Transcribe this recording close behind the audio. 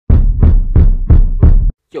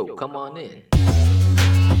Yo, come on in.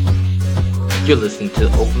 You're listening to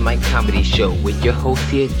the Open Mic Comedy Show with your host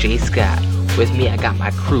here, Jay Scott. With me, I got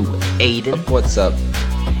my crew, Aiden. What's up?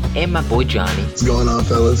 And my boy Johnny. What's going on,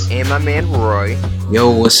 fellas? And my man Roy. Yo,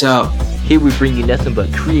 what's up? Here we bring you nothing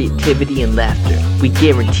but creativity and laughter. We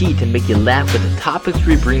guarantee to make you laugh with the topics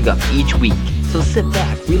we bring up each week. So sit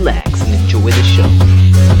back, relax, and enjoy the show.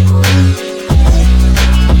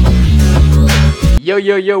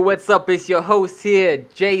 Yo, what's up? It's your host here,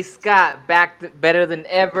 Jay Scott, back better than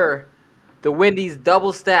ever. The Wendy's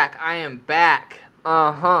double stack. I am back.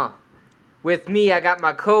 With me, I got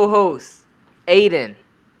my co-host, Aiden.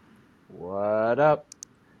 What up?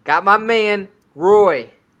 Got my man, Roy.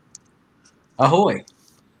 Ahoy.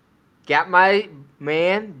 Got my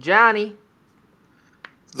man, Johnny.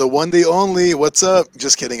 The one, the only. What's up?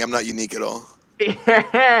 Just kidding. I'm not unique at all.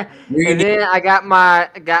 And then I got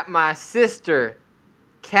my sister,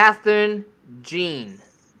 Catherine Jean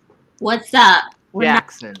What's up? We're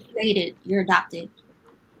Jackson. not rated. You're adopted.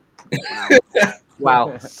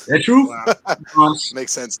 Wow. That's true? Wow.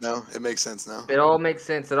 Makes sense now. It makes sense now. It all makes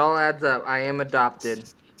sense. It all adds up. I am adopted.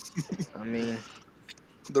 I mean,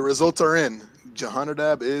 The results are in.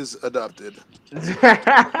 Jahonadab is adopted.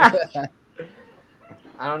 I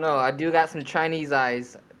don't know. I do got some Chinese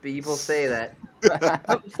eyes. People say that.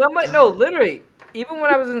 Somebody, no, literally. Even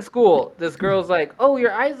when I was in school, this girl's like, "Oh,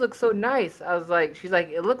 your eyes look so nice." I was like, "She's like,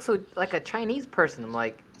 it looks so like a Chinese person." I'm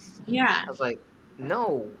like, Yeah. I was like,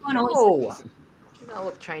 "No, Oh, no, no, you don't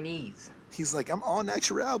look Chinese. He's like, I'm all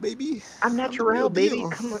natural, baby. I'm the natural, real baby. deal."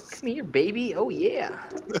 Come here, baby. Oh yeah."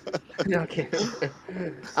 Okay.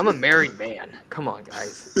 I'm a married man. Come on,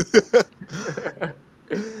 guys.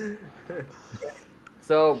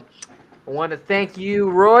 So, I want to thank you,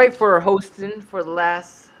 Roy, for hosting for the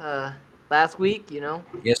last week. You know,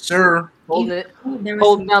 Yes, sir. holding There was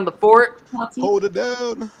holding down the fort. some Hold it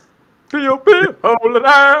down. P.O.P. Hold it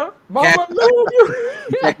down. Mama, Yeah. love you.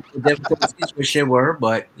 Technical difficulties for sure were,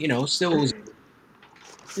 but still was.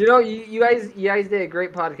 You know, you guys did a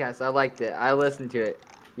great podcast. I liked it. I listened to it.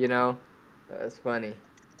 You know, that's funny.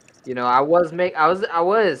 You know, I was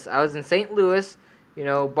in St. Louis. You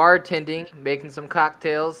know, bartending, making some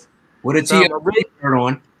cocktails. With a Some T-shirt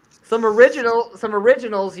on. Some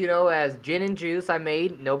originals. You know, as gin and juice. I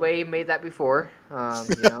made. Nobody made that before. You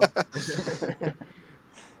know.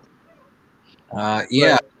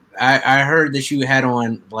 Yeah, I heard that you had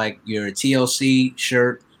on like your TLC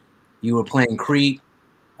shirt. You were playing Creep.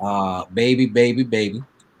 Baby.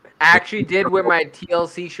 I actually did wear my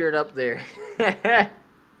TLC shirt up there.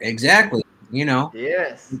 Exactly.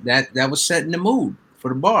 Yes. That was setting the mood for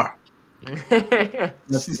the bar.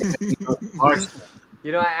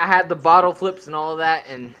 You know, I had the bottle flips and all of that,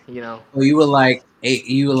 and you know. So you were like,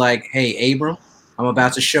 hey, Abram, I'm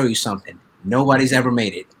about to show you something. Nobody's ever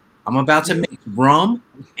made it. I'm about to make rum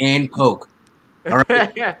and Coke. All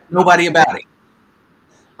right? Nobody about it.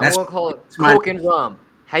 I'm gonna call it Coke and rum.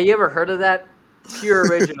 Have you ever heard of that? Pure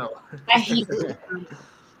original. I hate it.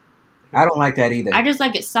 I don't like that either. I just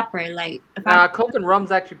like it separate. Like if Coke and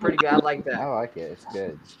rum's actually pretty good. I like I that. like it. It's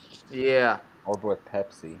good. Yeah. Or with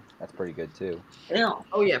Pepsi. That's pretty good too. ew.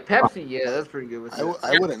 Oh yeah, Pepsi. Yeah, that's pretty good with that.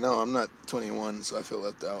 I wouldn't know. I'm not 21, so I feel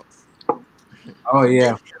left out. Oh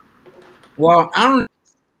yeah. Well, I don't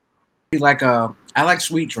really like I like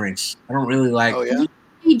sweet drinks. I don't really like. Oh, yeah?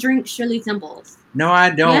 He drinks Shirley Temples. No, I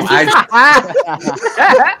don't.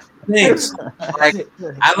 Yes, Thanks. Like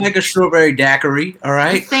I like a strawberry daiquiri. All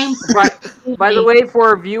right. Same. By the way, for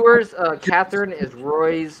our viewers, Catherine is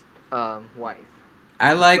Roy's wife.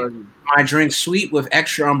 I like my drink sweet with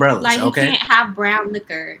extra umbrellas. Like Okay. he can't have brown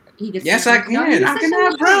liquor. He just Yes, I No, can. he's I can such a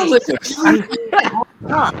have brown nice. liquor.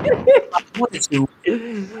 I wanted to.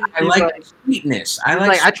 I like the sweetness. I He's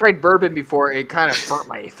like. I tried bourbon before. It kind of burnt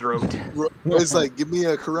my throat. It's like, give me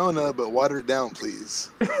a Corona, but water it down, please.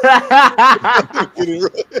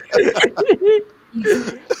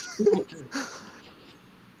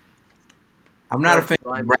 I'm not a That's fan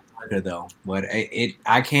fine. of brown liquor though, but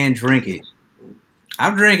I can drink it.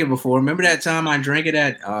 I've drank it before. Remember that time I drank it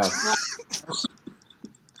at?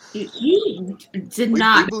 You did We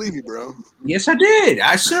not. believe you, bro. Yes, I did.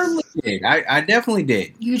 I certainly did. I definitely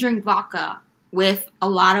did. You drink vodka with a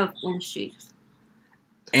lot of orange juice.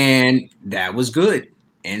 And that was good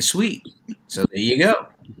and sweet. So there you go.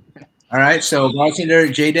 All right. So bartender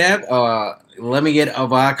J-Dab, let me get a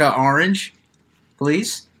vodka orange,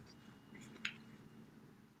 please.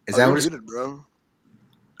 Is that You're what it's muted, bro?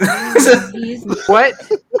 He's- What?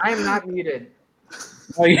 I am not muted.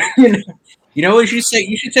 Oh, you know what you should say?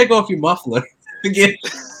 You should take off your muffler again.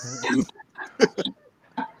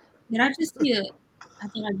 Did I just see it? I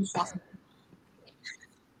think I just saw something.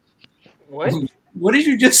 What? What did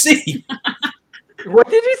you just see? What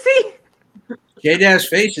did you see? J Dab's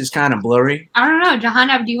face is kind of blurry. I don't know,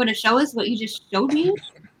 Johanna. Do you want to show us what you just showed me?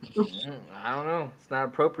 I don't know. It's not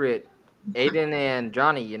appropriate. Aiden and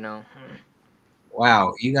Johnny, you know.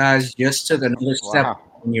 Wow, you guys just took another step Wow.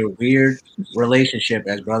 in your weird relationship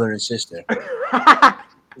as brother and sister.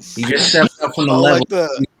 You just stepped up from the Oh, level.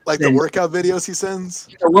 like the workout videos he sends.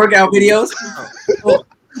 The workout videos. Well,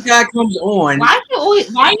 this guy comes on. Why do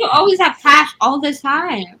you always have cash all the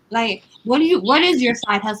time? Like, what is your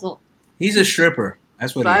side hustle? He's a stripper.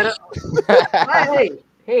 That's what he Side- is.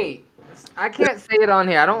 hey, I can't say it on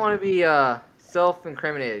here. I don't want to be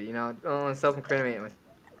self-incriminated. You know, I don't want to self-incriminate with.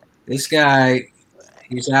 This guy,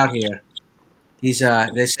 he's out here. He's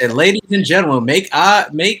they said, ladies and gentlemen,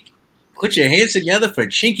 put your hands together for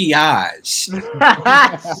Chinky Eyes.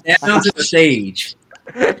 Stand onto the stage.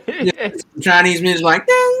 Chinese man's like,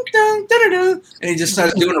 dun, dun, dun, dun, dun, and he just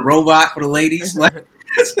starts doing a robot for the ladies. Like,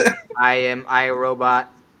 I am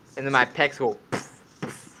robot, and then my pecs go.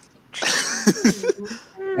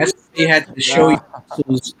 that's what he had to show you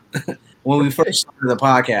muscles when we first started the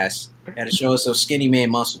podcast. He had to show us those skinny man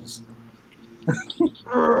muscles.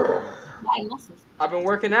 I've been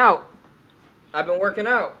working out.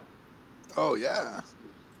 Oh yeah.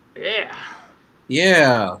 Yeah.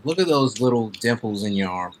 Yeah, look at those little dimples in your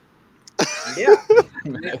arm. Yeah.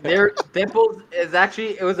 Their dimples is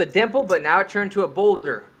actually, it was a dimple, but now it turned to a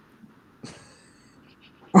boulder.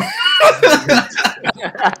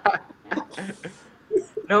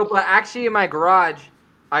 No, but actually in my garage,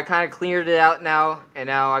 I kind of cleared it out now, and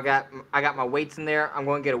now I got my weights in there. I'm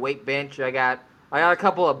going to get a weight bench. I got a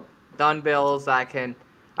couple of dumbbells I can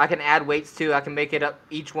add weights to. I can make it up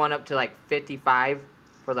each one up to like 55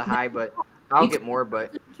 for the high, but I'll get more.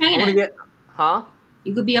 But I want to get, huh?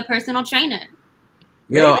 You could be a personal trainer.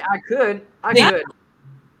 Yo, Maybe I could. I Yeah. could.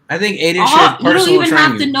 I think Aiden Oh, should you don't personal even have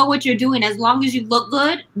train to you. know what you're doing. As long as you look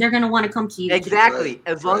good, they're gonna want to come to you. Exactly. Right,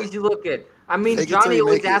 As long right. as you look good. I mean, Fake it till Johnny you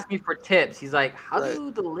always make it. asks me for tips. He's like, "How Right.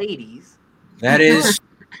 do the ladies?" That is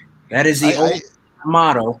the I- old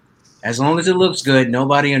motto. As long as it looks good,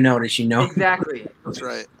 nobody will notice. You know, Exactly. that's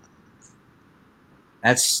right.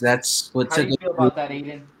 that's what How do took you it. feel about that,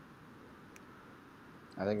 Aiden?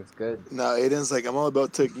 I think it's good. No, Aiden's like, I'm all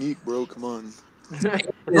about technique, bro. Come on.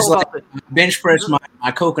 It's All like about bench press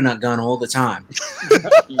my coconut gun all the time.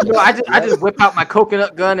 I just whip out my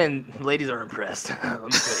coconut gun and ladies are impressed. Let me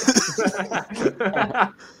tell you.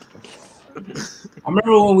 I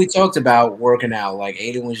remember when we talked about working out, like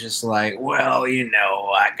Aiden was just like, well,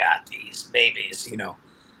 I got these babies,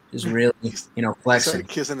 just really, flexing. Started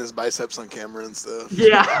kissing his biceps on camera and stuff.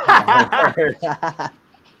 Yeah.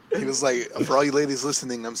 He was like, for all you ladies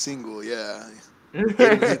listening, I'm single. Yeah.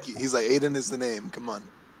 Aiden Hickey. He's like, Aiden is the name. Come on.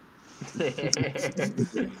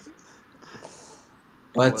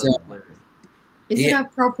 But Is it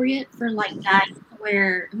appropriate for like guys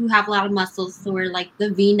who have a lot of muscles to wear like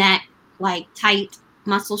the V-neck, like tight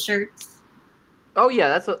muscle shirts? Oh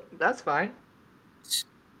yeah, that's fine.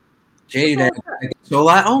 Jay, that's all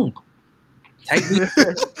I own. Tight V-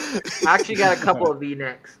 I actually got a couple of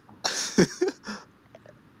V-necks.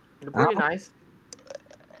 They're pretty nice.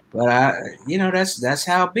 But that's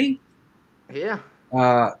how it be. Yeah.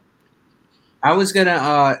 I was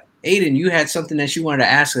gonna Aiden, you had something that you wanted to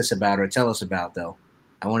ask us about or tell us about though.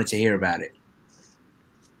 I wanted to hear about it.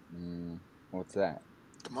 What's that?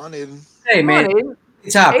 Come on, Aiden. Hey Come man, on,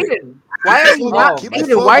 Aiden. topic. Aiden, why are you not? Keep the Aiden,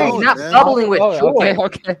 phone why are you going, not man. bubbling with joy?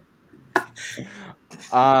 Okay.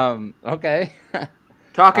 Okay.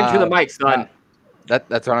 Talking to the Uh, mic, son.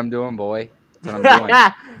 That's what I'm doing, boy. That's what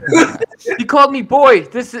I'm doing. You called me boy.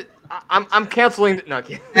 This is I'm canceling. No,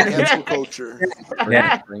 Cancel culture.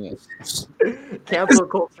 Yeah. Bring it. cancel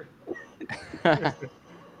culture.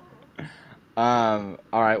 All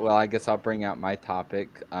right. Well, I guess I'll bring out my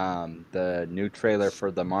topic. The new trailer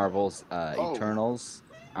for the Marvels Oh. Eternals.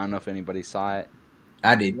 I don't know if anybody saw it.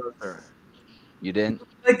 I did. You didn't?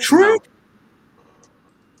 Like true.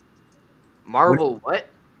 Marvel, what?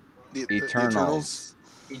 The Eternals.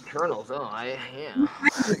 Eternals. Oh, yeah.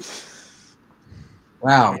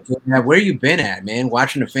 Wow. Where you been at, man?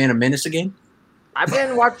 Watching the Phantom Menace again? I've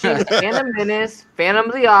been watching Phantom Menace, Phantom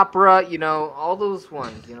of the Opera. All those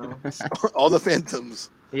ones. All the phantoms.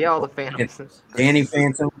 Yeah, all the Phantoms. Danny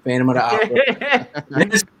Phantom, Phantom of the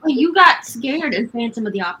Opera. Wait, you got scared in Phantom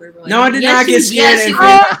of the Opera, Roy. No, I did not get scared in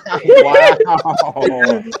Wow.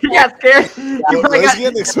 He got scared. He probably Roy's got-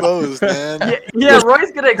 getting exposed, man. yeah,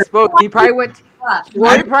 Roy's gonna explode. He probably went.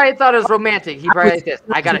 Roy probably thought it was romantic. He probably like this.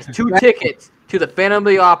 I got us 2 tickets to the Phantom of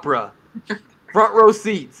the Opera, front row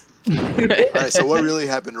seats. All right, so what really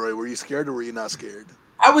happened, Roy? Were you scared or were you not scared?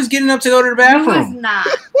 I was getting up to go to the He was bathroom. not.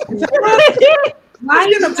 Why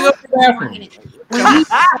Getting up to go to the bathroom.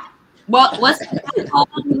 What's the called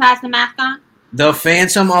who has the mask on? The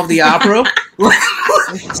Phantom of the Opera.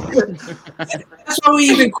 That's why we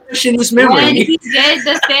even question this When memory. he did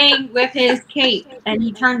the thing with his cape and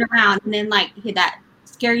he turned around and then like he hit that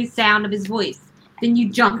scary sound of his voice. Then you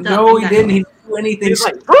jumped up. No, and he got- didn't. He didn't do anything. He's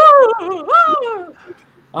like,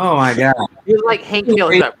 Oh my god. he was like Hank Hill.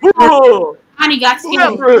 He's like, "Whoa, Honey got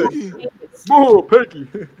scared. whoa, Peggy."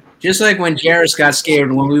 Just like when Jarrus got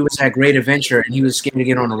scared when we was at Great Adventure and he was scared to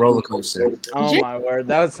get on a roller coaster. Oh my word,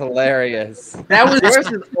 that was hilarious. That was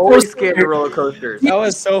Jarrus is always scared of roller coasters. That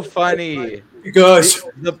was so funny. guys.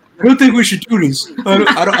 The, I don't think we should do this.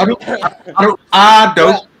 I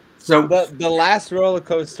don't. So the last roller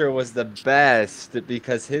coaster was the best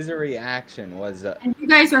because his reaction was And you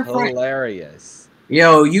guys were friends. hilarious.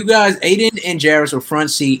 yo, you guys, Aiden and Jarrus were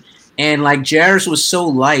front seat, and like Jarrus was so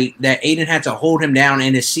light that Aiden had to hold him down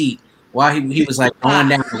in his seat while he was like going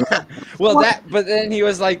down. Well, but then he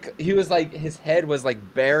was like his head was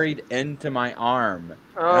like buried into my arm.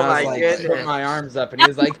 Oh And I my was like, goodness. put my arms up, and he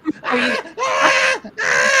was like,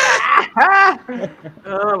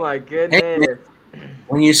 Oh my goodness.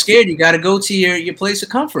 When you're scared, you got to go to your place of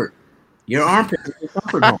comfort, your armpit, your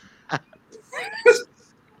comfort home.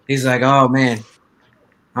 He's like, oh man,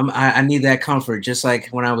 I need that comfort, just like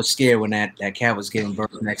when I was scared when that cat was getting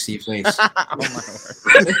burnt next to your face.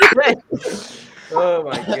 Oh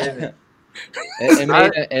my goodness.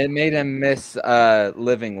 it made him miss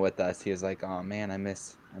living with us. He was like, oh man, I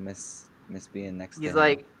miss being next to He's him.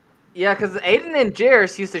 like, yeah, because Aiden and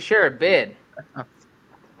Jarrus used to share a bed.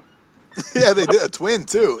 Yeah, they did a twin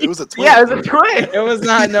too. It was a twin. Yeah, it was a twin. it was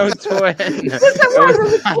not no twin. It's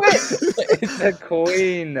a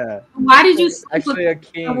queen. Why did you It's sleep with actually a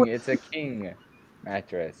king. It's a king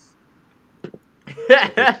mattress.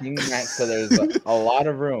 The king mattress. So there's a lot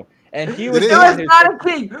of room. And he was It It is. was not a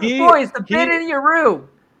king. He- Boys, the he- bed in your room.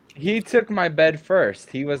 He took my bed first.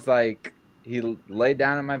 He was like, he laid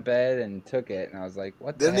down in my bed and took it, and I was like,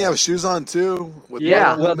 "What?" Didn't the he heck? have shoes on too? With Yeah.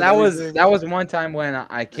 bottom Well, and that everything? was one time when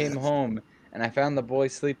I came home and I found the boy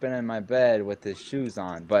sleeping in my bed with his shoes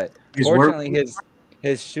on, but His work- fortunately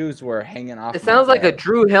his shoes were hanging off. It my sounds like a bed.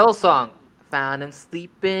 Drew Hill song. Found him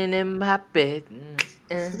sleeping in my bed.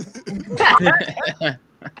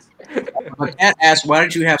 My cat asked, "Why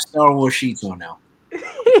did you have Star Wars sheets on now?"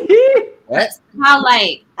 What? how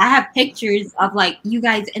like I have pictures of like you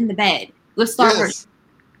guys in the bed with Star Wars.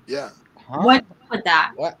 Yes. Yeah. Huh? What with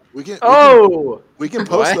that? What? Oh, We can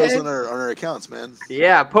post What? those on our accounts, man.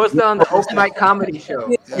 yeah. Post it on the Open Mic Comedy Show.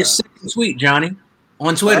 Yeah. Your second tweet, Johnny,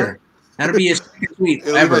 on Twitter. That'll be your second tweet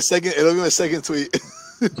It'll be ever. my second. It'll be my second tweet.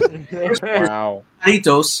 Wow.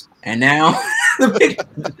 Carlitos, and now the pic-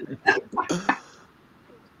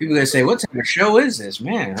 people gonna say, "What type of show is this,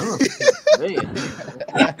 man?" I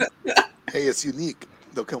don't know. Hey, it's unique.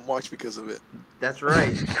 They'll come watch because of it. That's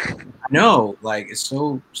right. No, like it's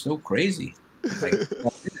so crazy. Like,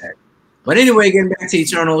 but anyway, getting back to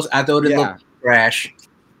Eternals, I thought it Yeah. looked trash.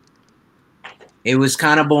 It was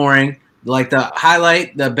kind of boring. Like the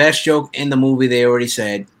highlight, the best joke in the movie, they already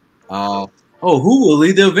said. Oh, who will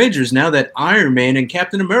lead the Avengers now that Iron Man and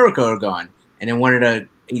Captain America are gone? And then one of the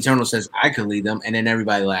Eternals says, I could lead them, and then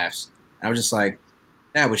everybody laughs. I was just like,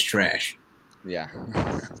 that was trash. Yeah.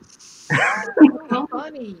 So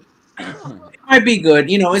funny. It might be good,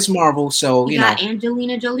 it's Marvel, so You got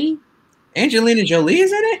Angelina Jolie. Angelina Jolie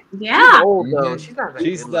is in it. Yeah. She's old though. Mhm. She's not very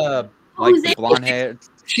She's good the Who's like the it? blonde hair.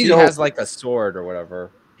 She's She old. has like a sword or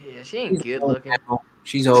whatever. looking. Yeah, she ain't good looking.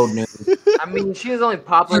 She's old news. I mean, she was only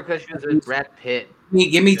popular because she was with Brad Pitt.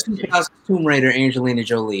 Give me 2000 Tomb Raider Angelina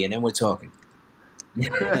Jolie, and then we're talking.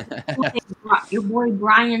 Your boy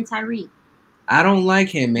Brian Tyree. I don't like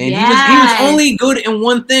him, man. Yes. He was only good in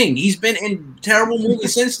one thing. He's been in terrible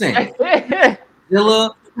movies since then.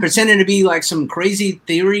 Zilla, pretending to be like some crazy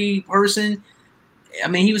theory person. I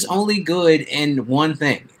mean, he was only good in one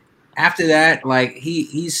thing. After that, like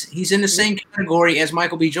he's in the same category as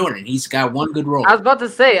Michael B. Jordan. He's got one good role. I was about to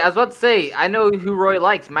say, I know who Roy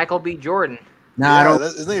likes, Michael B. Jordan. Nah, I don't.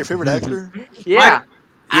 Isn't that your favorite actor? Yeah.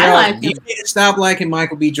 I like You him. need to stop liking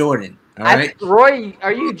Michael B. Jordan. All right. Roy,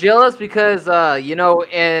 are you jealous because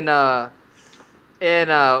in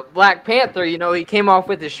Black Panther, he came off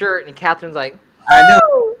with his shirt and Catherine's like, I know.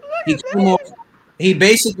 "Oh, He came off, he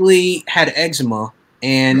basically had eczema,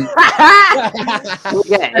 and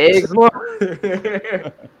yeah, eggs more."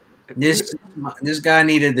 this guy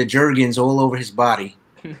needed the Jergens all over his body.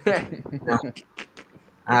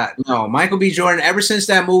 No, Michael B. Jordan. Ever since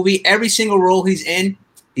that movie, every single role he's in,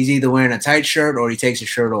 he's either wearing a tight shirt or he takes his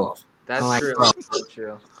shirt off. That's I'm like, true. bro. That's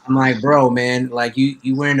true. I'm like, bro, man, like you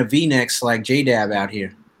wearing a V-necks like J-Dab out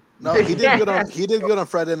here. No, he did good on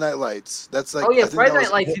Friday Night Lights. That's like Oh yeah, I think Friday that Night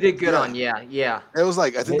was Lights you did good on. Yeah, yeah. it was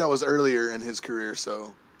like I think that was earlier in his career.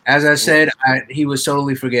 So As I said, he was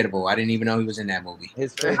totally forgettable. I didn't even know he was in that movie.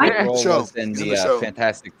 His favorite role Show. was in He's in the the show.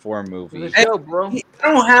 Fantastic Four movie. The show, bro. I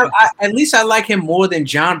don't have. At least I like him more than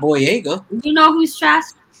John Boyega. You know who's trash?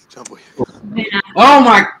 John Boy. Ben Affleck. Oh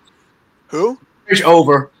my! Who? It's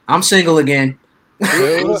over. I'm single again.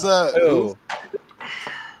 Who's that? Who?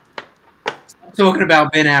 I'm talking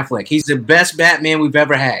about Ben Affleck. He's the best Batman we've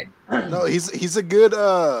ever had. No, he's a good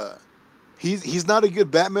he's not a good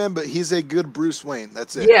Batman, but he's a good Bruce Wayne.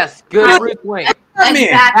 That's it. Yes, good Bruce Wayne. Batman.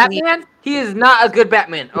 Exactly. Batman? He is not a good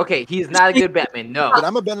Batman. Okay, he is not a good Batman. No. But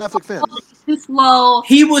I'm a Ben Affleck fan. Too slow.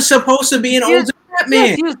 He was supposed to be an He is- older Batman.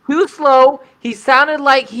 Yes, he was too slow. He sounded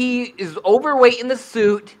like he is overweight in the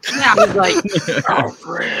suit. Yeah. He's like,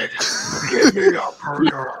 Alfred, give me a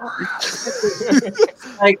burger.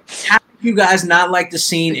 Like, how did you guys not like the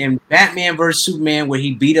scene in Batman vs Superman where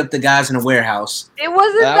he beat up the guys in a warehouse? It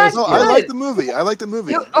wasn't That that, was No, good. I like the movie. I like the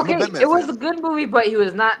movie. I'm a Okay, Batman it was fan. a good movie, but he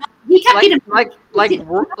was not He kept getting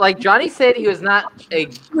like Johnny said. He was not a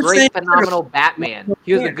great, phenomenal Batman.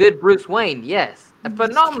 He was a good Bruce Wayne. Yes, a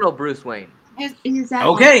phenomenal Bruce Wayne. Is that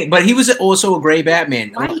Okay, but he was also a great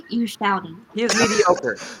Batman. why are you shouting? He is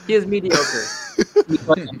mediocre. He is mediocre.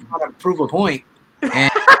 But I'm trying to prove a point.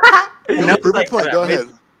 And No, prove your point. Go ahead.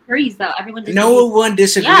 Agrees though. Everyone disagrees. no one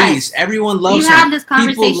disagrees. Yes. Everyone We've loves had him. this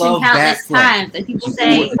conversation love countless Batfleck. times, and people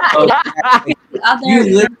say People love Batfleck. the other. You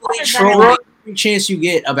literally the troll other- every chance you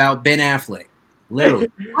get about Ben Affleck. Literally.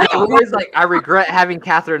 Always like, I regret having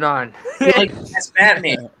Catherine on. Like, that's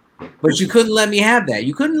Batman. But you couldn't let me have that.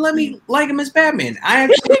 You couldn't let me like him as Batman. I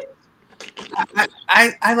actually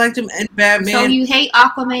I liked him in Batman. So you hate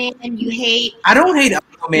Aquaman and you hate. I don't hate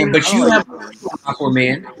Aquaman, but you Oh, have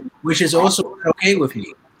Aquaman, which is also okay with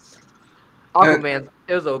me. Aquaman,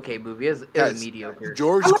 it was an okay movie. It was Guys, mediocre.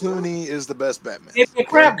 George Clooney is the best Batman. It's a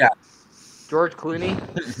crab guy. George Clooney.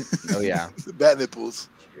 Oh yeah. Bat nipples.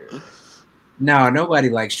 No, nobody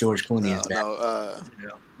likes George Clooney as Batman.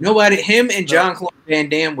 No, Nobody. Him and John Claude Van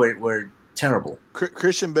Damme were terrible.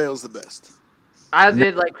 Christian Bale's the best. I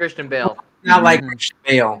did like Christian Bale. Not like Christian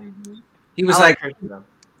Bale. He was I like Christian Bale.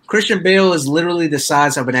 Christian Bale is literally the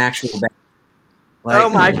size of an actual Batman. Like, Oh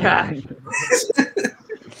my god.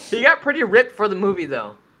 He got pretty ripped for the movie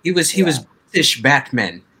though. He was British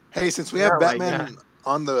Batman. Hey, since we have Oh my Batman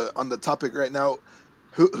on the topic right now,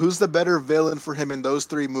 who's the better villain for him in those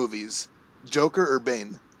three movies? Joker or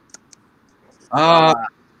Bane? I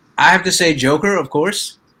have to say Joker, of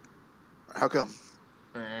course. How come?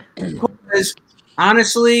 Because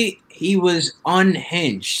honestly, he was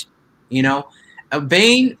unhinged. You know,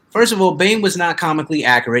 Bane. First of all, Bane was not comically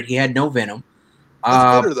accurate. He had no venom.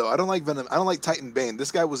 That's better though. I don't like Venom. I don't like Titan Bane.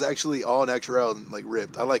 This guy was actually all natural and like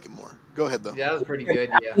ripped. I like him more. Go ahead though. Yeah, that was pretty good.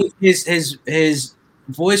 Yeah. His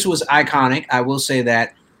voice was iconic. I will say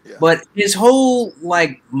that. Yeah. But his whole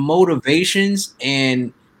like motivations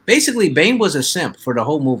and basically Bane was a simp for the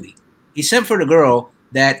whole movie. He simped for the girl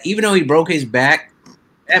that even though he broke his back,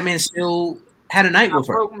 Batman still had a night I with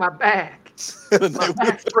her. broke my back. My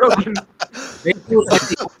back's broken. Bane was like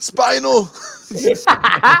the Spinal.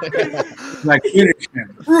 like finish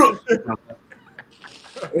him.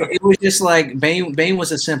 It was just like Bane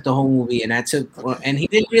was a simp the whole movie, and and he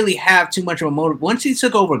didn't really have too much of a motive. Once he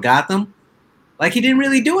took over Gotham, like he didn't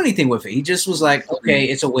really do anything with it. He just was like, okay,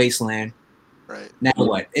 it's a wasteland. Right. Now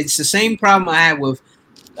what? It's the same problem I had with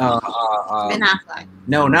Ben Affleck.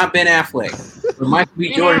 no, not Ben Affleck, but Michael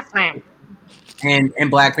B. Jordan and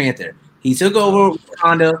Black Panther. He took over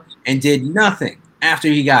Wakanda and did nothing after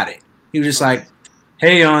he got it. He was just like,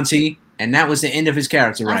 "Hey, Auntie," and that was the end of his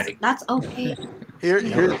character writing. That's okay. Here,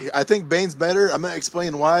 I think Bane's better. I'm gonna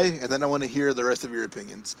explain why, and then I want to hear the rest of your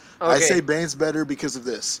opinions. I Okay. say Bane's better because of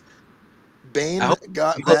this. Bane I hope-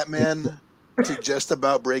 got Batman to just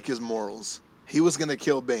about break his morals. He was gonna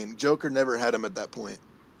kill Bane. Joker never had him at that point.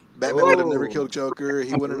 Batman would have never Ooh. killed Joker.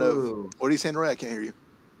 He wouldn't have. Ooh. What are you saying, Roy? I can't hear you.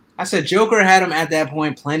 I said Joker had him at that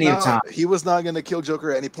point plenty of No, time. he was not gonna kill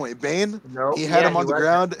Joker at any point. Bane, No, he had yeah, him on the wasn't.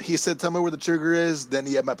 ground. He said, "Tell me where the trigger is." Then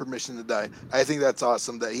he had my permission to die. I think that's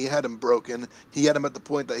awesome that he had him broken. He had him at the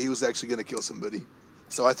point that he was actually going to kill somebody.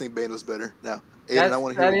 So I think Bane was better. Now, Aiden, I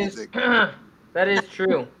want to hear what you think. That is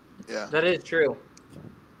true. Yeah, That is true.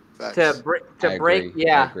 facts. To I break, agree. I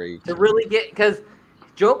yeah, agree. to really get, because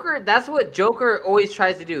Joker, that's what Joker always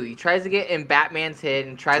tries to do. He tries to get in Batman's head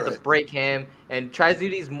and tries to Right. break him and tries to do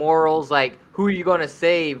these morals, like who are you gonna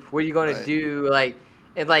save, what are you gonna Right. do, like,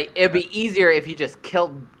 and like it'd be easier if he just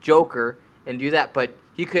killed Joker and do that, but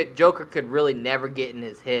Joker could really never get in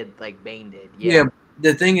his head like Bane did. Yeah,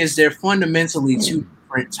 the thing is, they're fundamentally two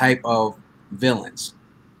different type of villains.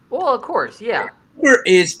 Well, of course, yeah. Joker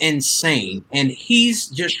is insane, and he's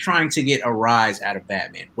just trying to get a rise out of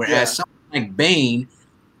Batman. Whereas someone like Bane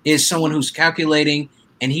is someone who's calculating,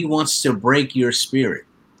 and he wants to break your spirit.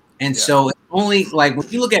 And so it's only like when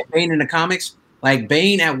you look at Bane in the comics, like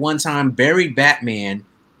Bane at one time buried Batman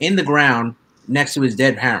in the ground next to his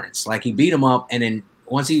dead parents. Like he beat him up, and then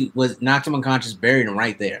once he was knocked him unconscious, buried him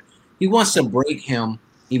right there. He wants to break him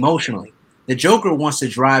emotionally. The Joker wants to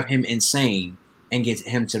drive him insane and get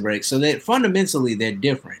him to break. So that fundamentally they're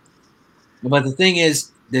different. But the thing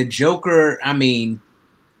is, the Joker, I mean,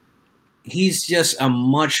 he's just a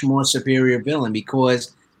much more superior villain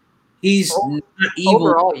because he's not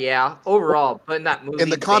evil. Overall, but not movies. In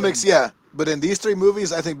the comics, but in these 3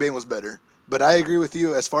 movies, I think Bane was better. But I agree with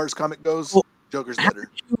you as far as comic goes. Joker's better.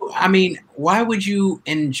 I mean, why would you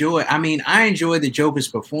enjoy? I mean, I enjoy the Joker's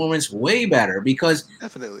performance way better because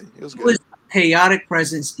definitely it was good. He was a chaotic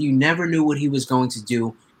presence. You never knew what he was going to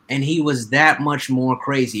do, and he was that much more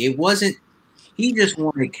crazy. It wasn't. He just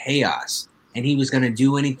wanted chaos, and he was going to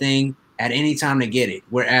do anything at any time to get it.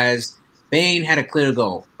 Whereas Bane had a clear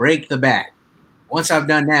goal: break the Bat. Once I've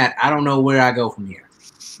done that, I don't know where I go from here.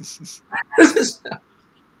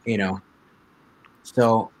 You know.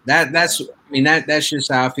 So that's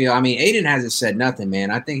just how I feel. I mean, Aiden hasn't said nothing, man.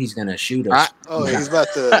 I think he's gonna shoot us. He's about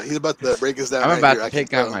to break us down. I'm about to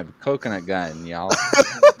take out my coconut gun, y'all.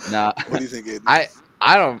 No. What do you think, Aiden?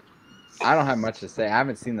 I don't have much to say. I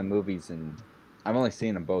haven't seen the movies and I've only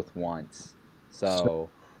seen them both once. So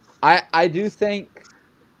I do think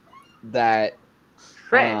that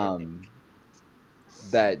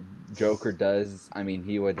that Joker does. I mean,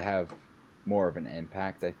 he would have more of an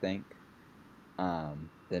impact, I think.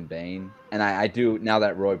 Than Bane, and I do, now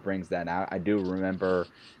that Roy brings that out, I do remember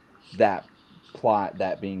that plot,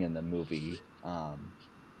 that being in the movie.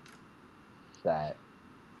 That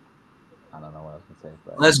I don't know what I was gonna say.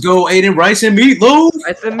 But let's go, Aiden. Rice and meatloaf.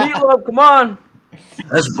 Rice and meatloaf. Come on.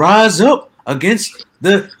 Let's rise up against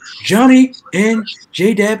the Johnny and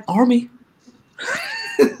J-Dab army.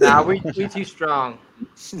 Nah, we too strong.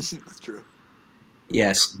 That's true.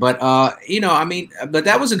 Yes, but I mean, but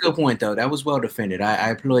that was a good point though. That was well defended.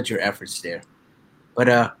 I applaud your efforts there.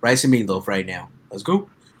 But rice and meatloaf right now. Let's go.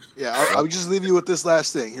 Yeah, I'll just leave you with this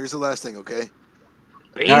last thing. Here's the last thing, okay?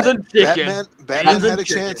 Beans and chicken. Batman had a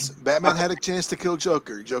chance. Batman had a chance to kill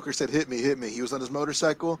Joker. Joker said, "Hit me, hit me." He was on his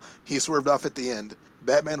motorcycle. He swerved off at the end.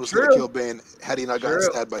 Batman was going to kill Bane had he not gotten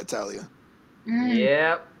stabbed by Talia.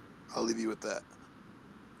 Yep. I'll leave you with that.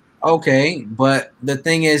 Okay, but the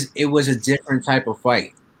thing is, it was a different type of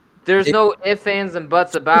fight. There's no ifs, ands, and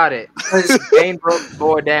buts about it. Bane broke the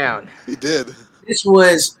boy down. He did. This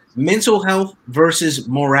was mental health versus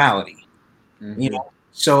morality. Mm-hmm. You know,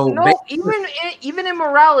 so no, even in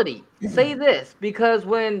morality, say this, because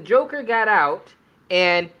when Joker got out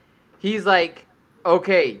and he's like,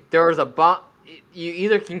 "Okay, there was a bomb. You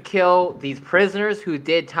either can kill these prisoners who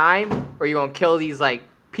did time, or you're gonna kill these like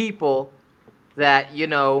people that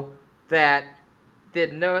that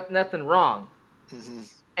did nothing wrong." Mm-hmm.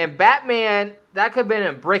 And Batman, that could have been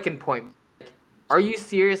a breaking point. Are you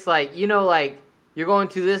serious? Like, you're going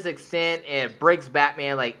to this extent and it breaks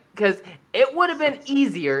Batman, like, because it would have been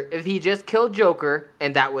easier if he just killed Joker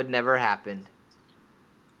and that would never happen.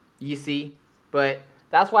 You see? But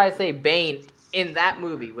that's why I say Bane in that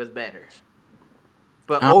movie was better.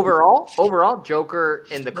 But overall, Joker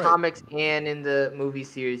in the comics and in the movie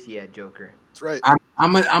series, Joker. That's right.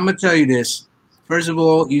 I'm gonna tell you this. First of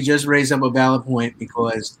all, you just raised up a valid point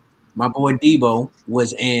because my boy Debo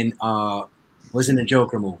was in the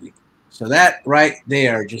Joker movie. So that right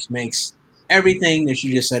there just makes everything that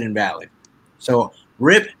you just said invalid. So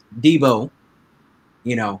rip Debo,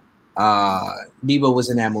 Debo was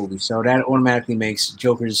in that movie. So that automatically makes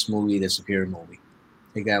Joker's movie the superior movie.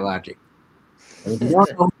 Take that logic. And if you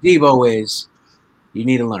don't know who Debo is, you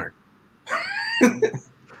need to learn.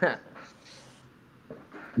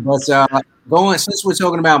 But since we're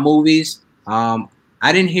talking about movies, I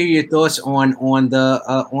didn't hear your thoughts on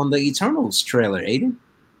the Eternals trailer, Aiden.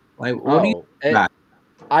 Like, what do you think about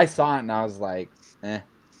it? I saw it and I was like, meh.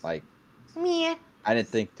 I didn't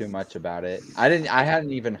think too much about it. I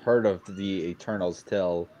hadn't even heard of the Eternals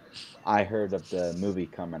till I heard of the movie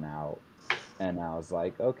coming out, and I was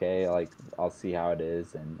like, okay, like I'll see how it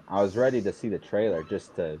is, and I was ready to see the trailer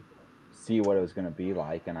just to see what it was going to be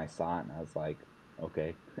like, and I saw it and I was like,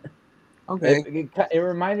 okay. Okay. It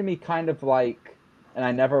reminded me kind of like, and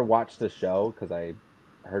I never watched the show because I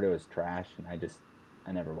heard it was trash, and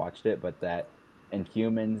I never watched it, but that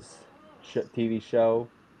Inhumans TV show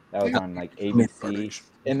that was on like ABC.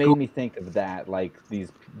 It made me think of that, like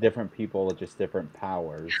these different people with just different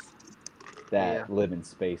powers that live in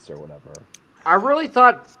space or whatever. I really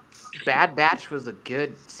thought Bad Batch was a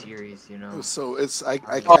good series, you know. So I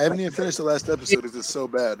haven't even finished the last episode. It's just so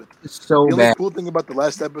bad. It's so The only bad. cool thing about the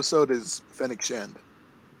last episode is Fennec Shand.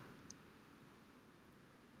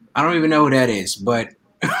 I don't even know who that is, but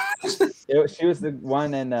She was the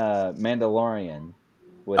one in Mandalorian.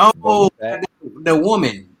 With oh, Boba Fett. the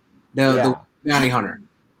woman, the bounty hunter.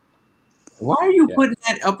 Why are you putting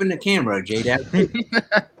that up in the camera, J-Dab?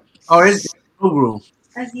 Oh, it's Grogu.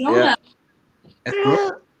 That's Yoda. That's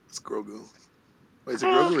Grogu. It's Grogu. Wait, is it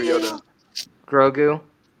Grogu or Yoda? Grogu.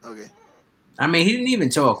 Okay. I mean, he didn't even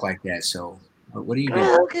talk like that. So, what are you doing?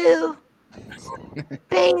 Grogu.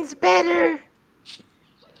 Bane's better.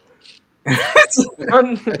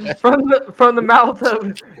 from the mouth of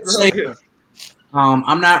Grogu.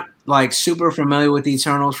 I'm not like super familiar with the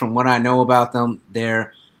Eternals. From what I know about them,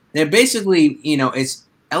 they're basically, it's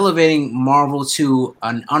elevating Marvel to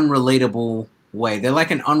an unrelatable way. They're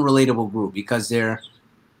like an unrelatable group because they're,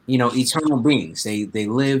 eternal beings. They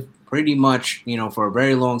live pretty much, for a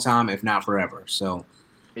very long time, if not forever. So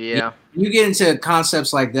yeah, you get into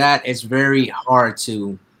concepts like that, it's very hard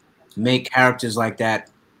to make characters like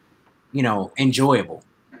that, enjoyable.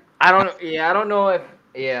 I don't know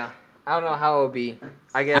how it would be.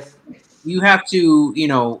 I guess you have to,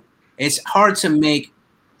 it's hard to make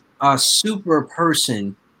a super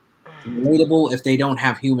person relatable if they don't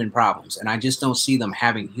have human problems, and I just don't see them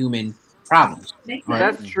having human problems. Right?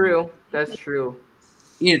 That's true. That's true.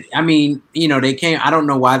 I mean, they came. I don't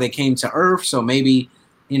know why they came to Earth, so maybe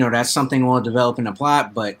that's something we'll develop in the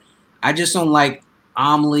plot. But I just don't like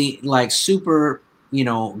like super,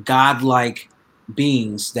 godlike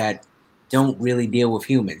beings that don't really deal with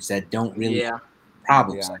humans, that don't really have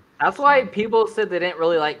problems. Yeah. That's why people said they didn't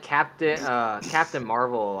really like Captain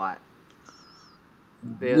Marvel a lot.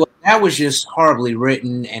 Well, that was just horribly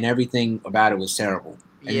written, and everything about it was terrible.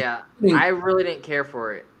 Yeah, I really didn't care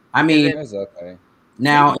for it. I mean, it was okay.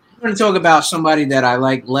 Now, if we're going to talk about somebody that I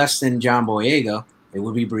like less than John Boyega, it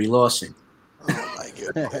would be Brie Larson. Oh my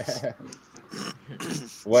goodness.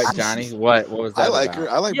 What, Johnny? What was that? I like about?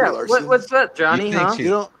 her. I like Brie Larson. What's that, Johnny?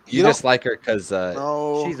 You just like her because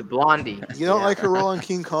no, she's a blondie. You don't like her role on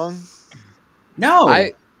King Kong? No.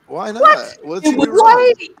 Why not? What's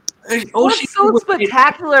so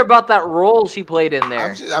spectacular about that role she played in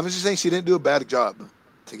there? I'm just saying she didn't do a bad job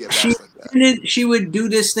to get back like that. She would do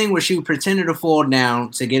this thing where she would pretend to fall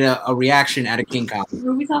down to get a reaction out of King Kong. What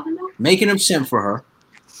are we talking about? Making him simp for her.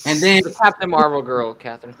 And then the Captain Marvel girl,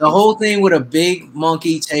 Catherine. The whole thing with a big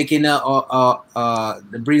monkey taking the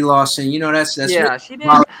Brie Larson, that's yeah, she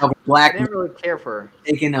didn't. Black I didn't really care for her.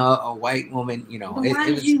 Taking a white woman, Why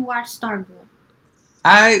did you watch Stargirl?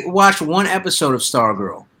 I watched one episode of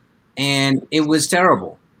Stargirl, and it was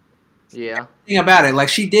terrible. Yeah. Thing about it, like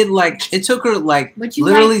she did, it took her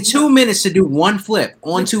literally 2 minutes to do one flip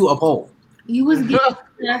onto a pole. You was getting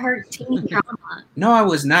her teen drama. No, I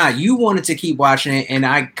was not. You wanted to keep watching it, and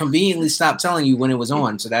I conveniently stopped telling you when it was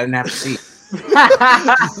on, so that I didn't have to see it.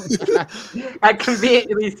 I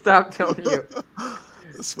conveniently stopped telling you.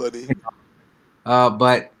 That's funny.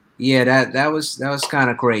 But yeah, that was kind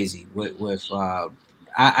of crazy.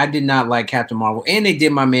 I did not like Captain Marvel, and they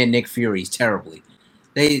did my man Nick Fury terribly.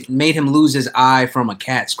 They made him lose his eye from a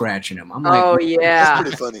cat scratching him. I'm like, oh yeah,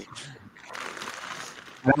 that's pretty funny.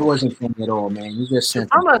 That wasn't funny at all, man. You just sent.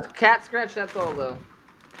 I'm a cat scratch. That's all though.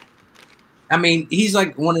 I mean, he's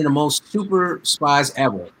like one of the most super spies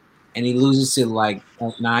ever, and he loses to like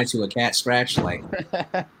 9 to a cat scratch. Like,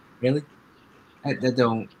 really?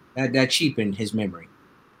 That cheapened his memory.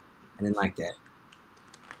 I didn't like that.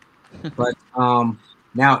 But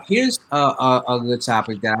now here's a good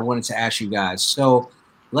topic that I wanted to ask you guys. So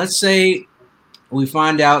let's say we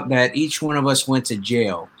find out that each one of us went to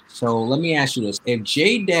jail. So let me ask you this. If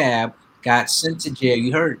J-Dab got sent to jail,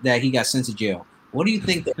 you heard that he got sent to jail. What do you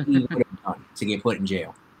think that he would have done to get put in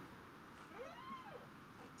jail?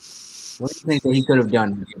 What do you think that he could have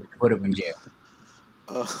done to put him in jail?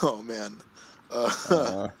 Oh, man.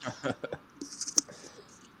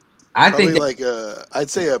 I think I'd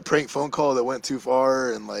say a prank phone call that went too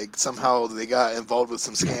far, and somehow they got involved with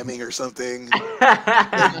some scamming or something.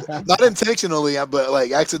 Not intentionally,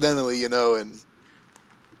 but accidentally,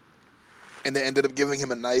 and they ended up giving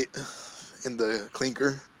him a night in the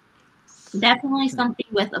clinker. Definitely something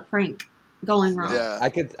with a prank going wrong. Yeah,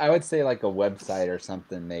 I would say a website or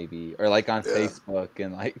something maybe, or on Facebook,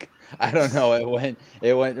 and I don't know,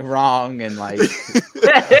 it went wrong, and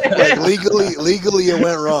Like legally it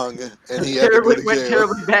went wrong, and he had to go to went jail.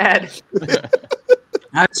 terribly bad.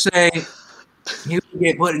 I'd say he would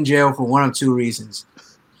get put in jail for one of two reasons.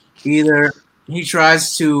 Either he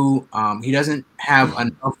tries to, he doesn't have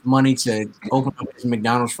enough money to open up his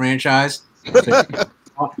McDonald's franchise,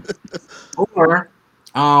 or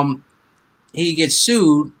he gets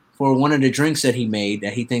sued for one of the drinks that he made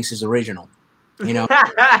that he thinks is original. You know,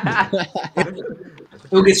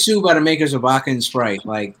 he'll get sued by the makers of vodka and Sprite.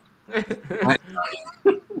 Like,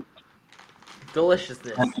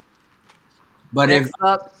 Deliciousness. but Next if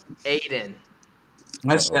up, Aiden.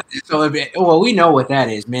 well, we know what that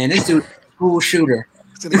is, man. This dude's a school shooter.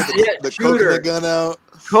 He's gonna get the shooter. coconut gun out.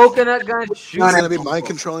 Coconut gun He's shooting. gonna be mind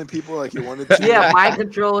controlling people like he wanted to. Yeah, mind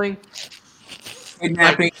controlling.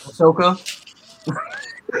 Kidnapping Ahsoka.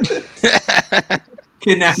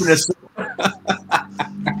 Kidnapping Ahsoka.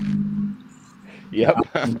 Yep.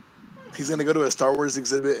 He's gonna go to a Star Wars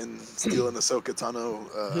exhibit and steal an Ahsoka Tano.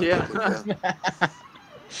 Yeah. replica.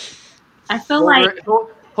 I feel like,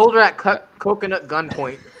 Hold her at coconut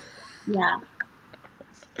gunpoint. yeah.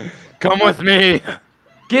 Come with me.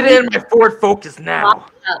 Get in my Ford Focus now.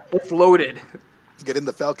 It's loaded. Get in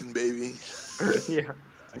the Falcon, baby. Yeah.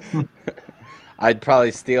 I'd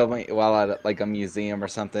probably steal me while at like a museum or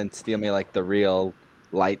something. Steal me like the real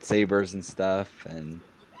lightsabers and stuff, and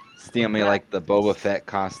steal me like the Boba Fett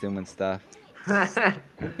costume and stuff.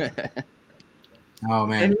 Oh And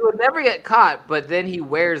man. he would never get caught, but then he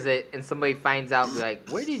wears it, and somebody finds out, like,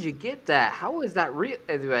 "Where did you get that? How is that real?"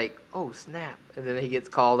 And they're like, "Oh snap!" And then he gets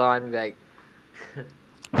called on, and be like,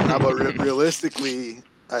 How about realistically?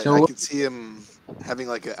 I So- could see him having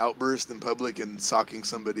like an outburst in public and socking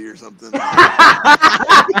somebody or something. Like,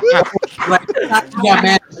 he got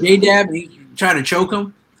mad at J-Dab. He tried to choke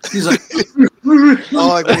him. He's like, Oh,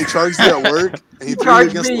 like when he charged you at work and he "He threw you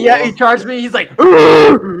charged against me! the Yeah, wall. he charged me." He's like,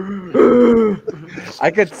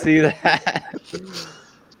 I could see that.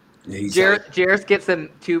 he's Jairus gets him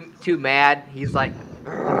too mad. He's like,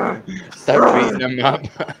 Start beating him up.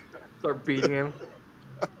 start beating him.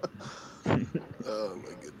 Oh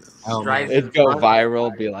my goodness. oh, Drives- man. It'd go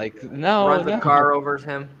viral. Be like, no, runs no. the car over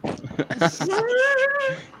him.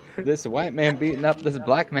 This white man beating up this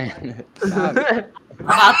black man. Stop.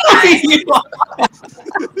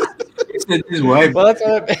 His wife. Well, that's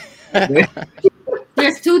what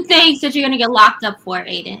There's two things that you're gonna get locked up for,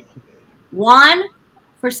 Aiden. One,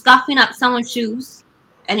 for scuffing up someone's shoes,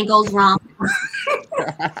 and it goes wrong.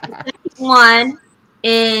 One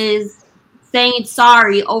is saying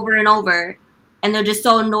sorry over and over, and they're just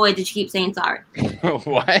so annoyed that you keep saying sorry.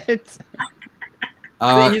 What?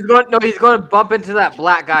 he's going to bump into that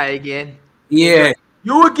black guy again. Yeah.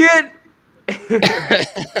 You again?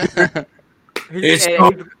 It's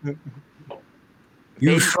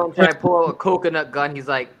He's going to try to pull out a coconut gun. He's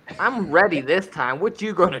like, "I'm ready this time. What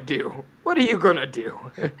you gonna do? What are you gonna do?"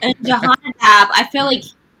 And Jahannab, I feel like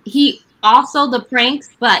he also the pranks,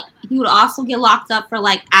 but he would also get locked up for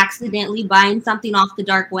like accidentally buying something off the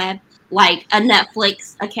dark web, like a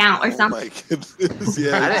Netflix account or Oh something. my goodness. I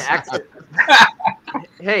Yeah. didn't accident.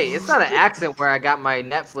 Hey, it's not an accident where I got my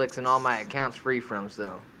Netflix and all my accounts free from.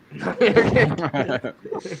 So.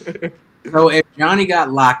 So if Johnny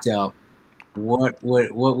got locked up, what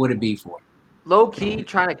would it be for? Low key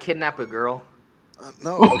trying to kidnap a girl.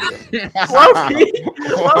 No. Okay. Low key,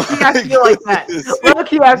 I feel like that. Low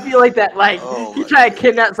key, I feel like that. Like Oh he my trying to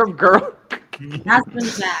kidnap some girl. That's really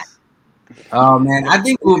bad. Oh man, I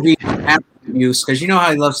think it would be animal abuse because you know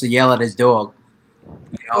how he loves to yell at his dog. You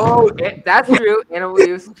know? Oh, that's true. Animal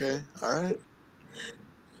abuse. Okay. All right.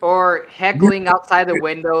 Or heckling outside the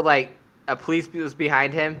window like a police was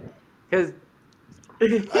behind him. Because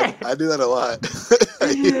I do that a lot.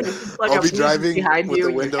 like I'll a be police driving behind with you the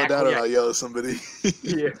and you're window down heckling and I'll yell at somebody.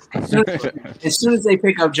 Yeah. As soon as they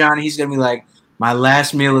pick up Johnny, he's gonna be like, "My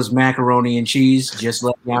last meal is macaroni and cheese. Just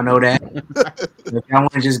let y'all know that. If y'all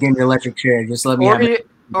want to just give me an electric chair, just let me have it."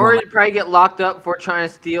 Or you probably get locked up for trying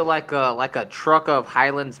to steal like a truck of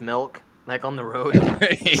Highlands milk, like on the road.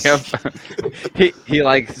 Yep. He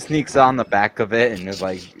like sneaks on the back of it and is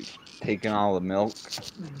like taking all the milk.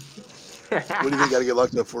 What do you think I gotta get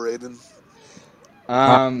locked up for, Aiden?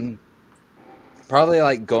 Probably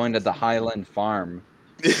like going to the Highland farm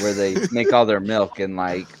where they make all their milk and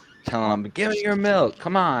like telling them, "Give me your milk,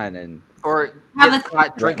 come on!" And Or Have get a-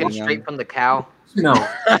 caught drinking Yeah. straight from the cow. No.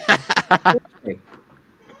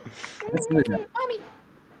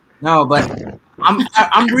 No, but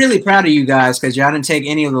I'm really proud of you guys because y'all didn't take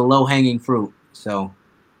any of the low hanging fruit. So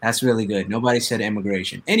that's really good. Nobody said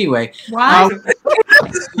immigration. Anyway, What?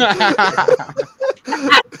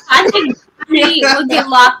 I think Nate would get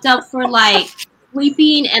locked up for like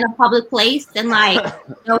sleeping in a public place and like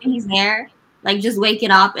knowing he's there, like just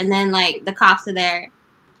waking up and then like the cops are there,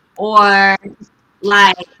 or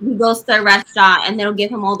like he goes to a restaurant and they'll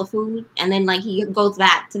give him all the food and then like he goes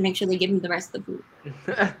back to make sure they give him the rest of the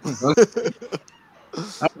food.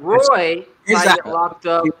 Roy might get locked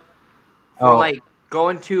up for Oh. like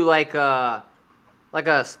going to like a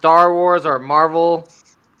Star Wars or Marvel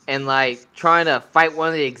and like trying to fight one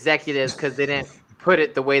of the executives because they didn't put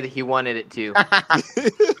it the way that he wanted it to.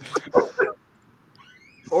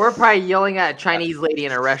 Or probably yelling at a Chinese lady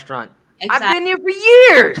in a restaurant. I've been here for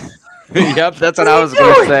years. Yep, that's what I was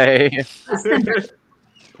gonna say.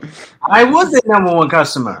 I was the number one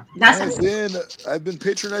customer. That's I've been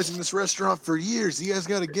patronizing this restaurant for years. You guys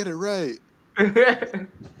got to get it right.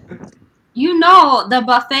 you know the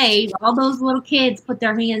buffet. All those little kids put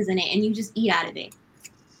their hands in it and you just eat out of it.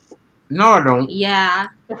 No, I don't. Yeah.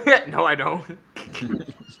 No, I don't.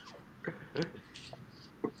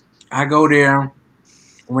 I go there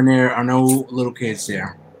when there are no little kids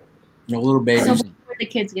there. No little So babies. before the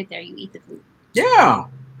kids get there, you eat the food. Yeah.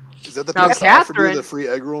 Is that the Now, place that offered you Catherine- the free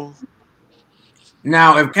egg roll?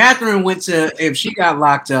 Now, if Catherine if she got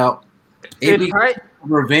locked up, it'd be Right?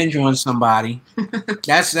 revenge on somebody.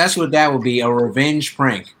 That's what that would be, a revenge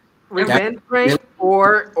prank. Revenge prank,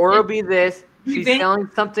 or it'll be this. She's Revenge- selling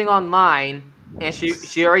something online, and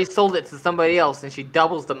she already sold it to somebody else, and she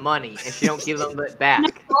doubles the money, and she don't give them it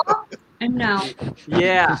back. No.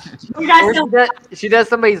 Yeah. You guys Or don't- she does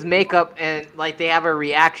somebody's makeup, and like they have a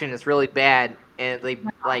reaction. It's really bad, and they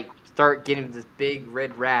like start getting this big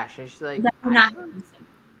red rash, and she's like, that's not.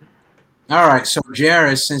 All right, so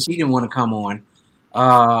Jairus, since he didn't want to come on,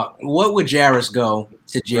 what would Jairus go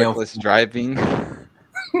to jail Reckless driving,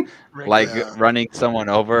 like Yeah. running someone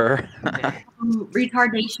over.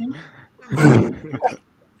 Retardation.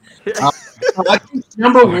 I think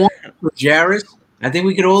number one for Jairus, I think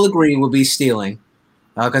we could all agree would be stealing.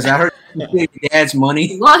 Because I heard he stole your dad's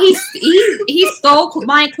money. Well, he stole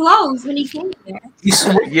my clothes when he came there. He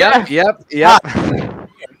swore- Yep.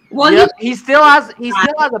 Well, yep, he still has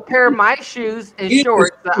a pair of my shoes and He-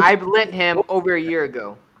 shorts that I lent him over a year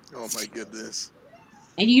ago. Oh my goodness.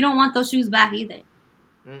 and you don't want those shoes back either.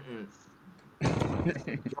 Mm-mm.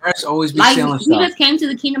 Jairus always be Like stealing he stuff. just came to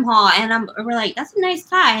the Kingdom Hall, and we're like, "That's a nice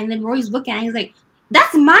tie," and then Roy's looking at it, he's like,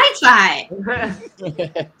 "That's my tie."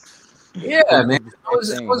 Yeah, man. I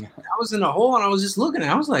was Thing. in the hole and I was just looking at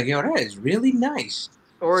it. I was like, yo, that is really nice.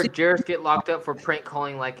 Or Jairus get locked up for prank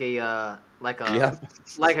calling like a Yep.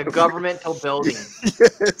 like a governmental building.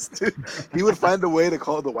 Yes, dude. He would find a way to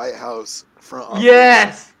call the White House front office.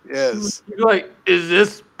 Yes. Yes. You're like, is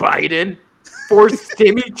this Biden? Fourth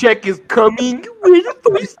stimmy check is coming. Where's the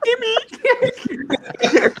fourth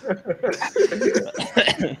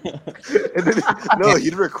And then, no,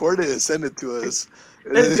 he'd record it and send it to us.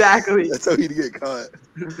 And then Exactly. That's how he'd get caught.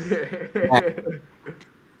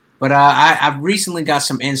 But I've recently got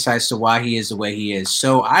some insights to why he is the way he is.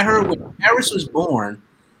 So I heard when Harris was born,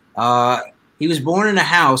 he was born in a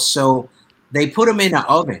house, so they put him in an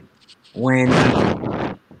oven when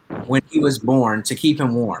he was born to keep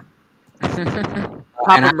him warm. And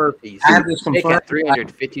Papa Murphy's. I have this Make confirmed. at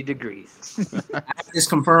 350 degrees. I have this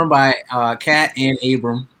confirmed by Kat and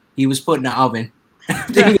Abram. He was put in the oven.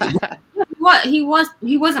 What he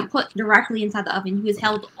wasn't put directly inside the oven. He was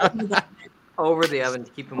held over the oven. Over the oven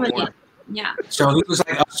to keep him warm. Yeah, So he was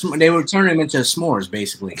like, they were turning him into s'mores,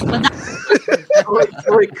 basically. but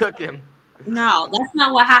Really cook him. no, that's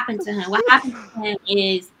not what happened to him. What happened to him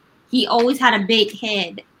is he always had a big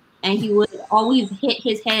head, and he would always hit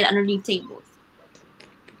his head underneath tables.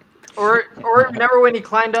 Or remember when he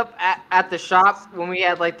climbed up at the shop when we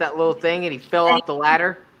had like that little thing and he fell off the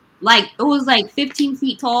ladder? Like it was like 15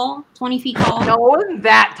 feet tall, 20 feet tall. No, it wasn't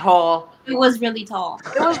that tall. It was really tall.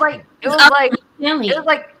 It was like Really?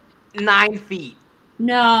 9 feet.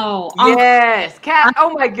 No. Yes, Cat.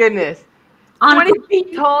 Oh my goodness. On 20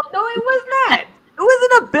 feet tall. No, it was not. It was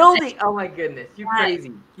in a building. Oh my goodness. You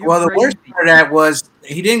crazy. You Well, the worst crazy. part of that was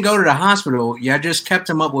he didn't go to the hospital. Yeah, I just kept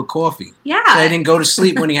him up with coffee. So he yeah. didn't go to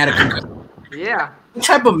sleep when he had a concussion. Yeah. What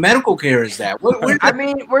type of medical care is that? What I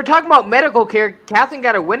mean, we're talking about medical care. Catherine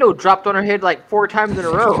got a window dropped on her head like 4 times in a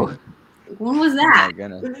row. When was Oh that? my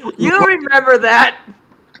goodness. You remember that?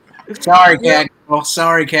 Sorry, cat girl.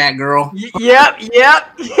 Sorry, cat girl. Yep.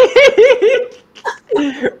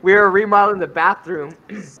 We were remodeling the bathroom,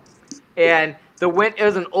 and it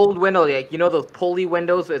was an old window, like those pulley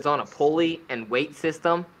windows. It's on a pulley and weight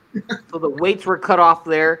system, so the weights were cut off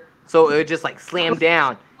there, so it would just like slam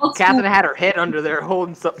down. Old Catherine school. had her head under there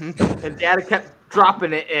holding something, and Dad kept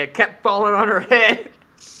dropping it, and it kept falling on her head.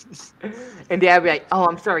 And Dad would be like, "Oh,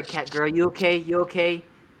 I'm sorry, cat girl. You okay? You okay?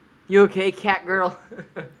 You okay, cat girl?"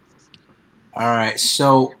 All right,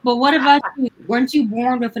 so But what about you? Weren't you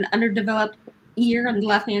born with an underdeveloped ear on the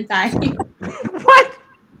left hand side? What?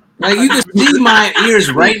 like you can see my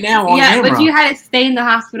ears right now on Yeah, camera. but you had to stay in the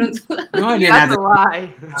hospital. No, I didn't have That's a to.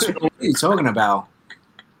 lie. What are you talking about?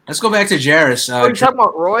 Let's go back to Jairus. Oh, you talking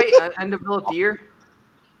about Roy? Undeveloped ear?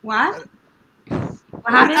 What? What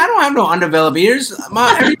I happened? don't have no undeveloped ears.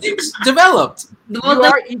 My everything's developed.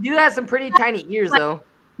 Well, You do have some pretty tiny ears, though.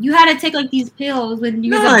 you had to take like these pills when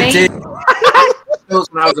you No, was a I baby. did. Those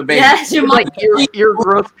when I was a baby. Yes, your mom. Like ear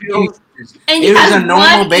growth pills. And It you was had a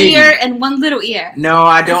normal one baby. ear and one little ear. No,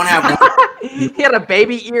 I don't have. No, He had a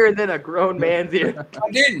baby ear and then a grown man's ear.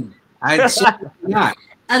 I didn't. I simply did not.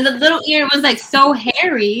 And the little ear was like so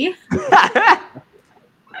hairy.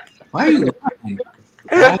 Why are you lying?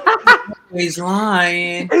 Always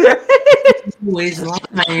lying. Always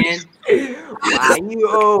lying. Why you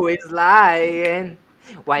always lying?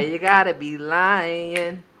 Why you gotta be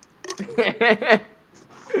lying?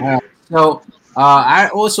 So, I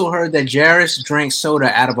also heard that Jairus drank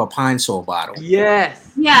soda out of a Pine Sol bottle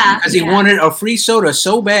Yes. Yeah. because he wanted a free soda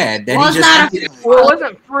so bad that Well, he it's just. not a- Well, it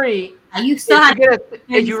wasn't free. You still had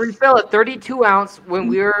If you refill a 32 ounce when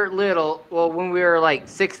we were little, well, when we were like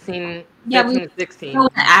 16, Yeah, 15, we 16, go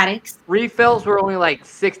with the addicts. refills were only like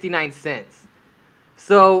 69 cents.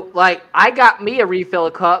 So, like, I got me a refill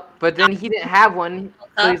cup, but then he didn't have one.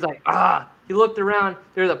 So he's like, ah. He looked around.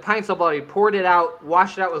 There's a pint soda bottle. He poured it out,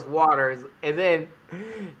 washed it out with water, and then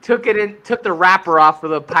took the wrapper off of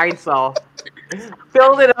the pint sol,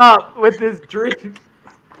 filled it up with this drink.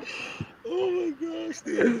 Oh my gosh,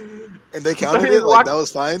 dude. And they counted Somebody it like walked- that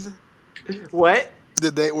was fine. What?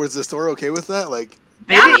 Was the store okay with that? Like,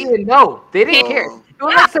 They didn't even know. They didn't care. Oh. It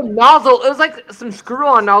was like some nozzle. It was like some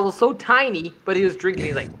screw-on nozzle, so tiny. But he was drinking.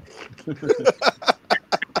 He's like,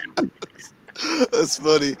 that's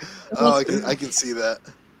funny. Oh, I can see that.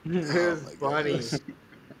 it Oh was my funny. gosh.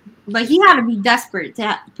 But he had to be desperate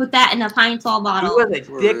to put that in a pine sol He bottle. was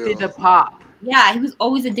addicted to pop. Yeah, he was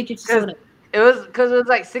always addicted to soda. It was because it was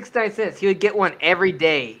like 69 cents. He would get one every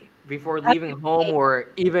day before leaving home or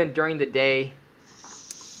even during the day.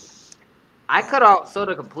 I cut out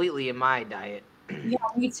soda completely in my diet. Yeah,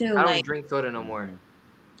 me too. I don't Like, drink soda no more.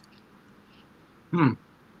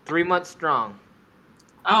 3 months strong.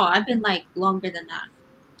 oh, I've been like longer than that.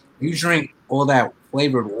 You drink all that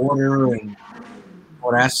flavored water and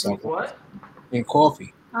all that stuff What? and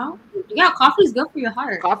coffee. Oh, yeah, coffee's good for your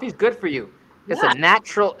heart. Coffee's good for you. It's Yeah. a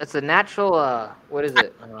natural. It's a natural. What is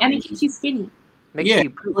it? And it keeps you skinny. Makes Yeah, you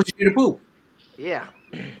poop. push you to poop. Yeah.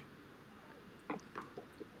 Just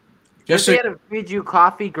Just so had to feed you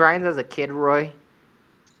coffee grinds as a kid, Roy.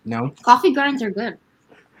 no. Coffee grinds are good.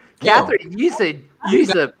 Yeah. Catherine, you used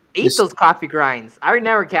to eat those coffee grinds. I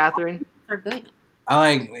remember, Catherine. They're good. I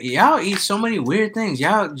like y'all eat so many weird things.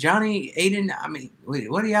 Y'all, Johnny, Aiden. I mean, wait,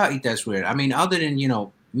 what do y'all eat that's weird? I mean, other than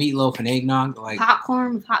meatloaf and eggnog, like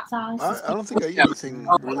Popcorn with hot sauce. I don't think I eat anything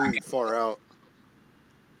really far out.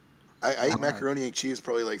 I eat macaroni and cheese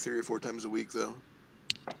probably like 3 or 4 times a week though.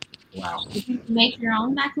 wow, You make your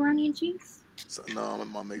own macaroni and cheese? So no, my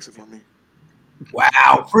mom makes it for me.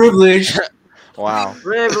 wow, privilege. Wow.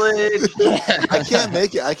 Privilege. I can't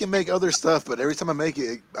make it. I can make other stuff, but every time I make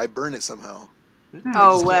it, I burn it somehow.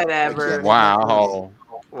 Oh, I whatever. can't- Wow.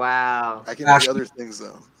 Wow. I can make other things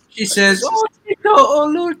though. She says, "Oh, Chico, oh,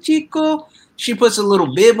 little Chico." She puts a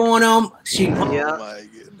little bib on him. She Yeah. Oh my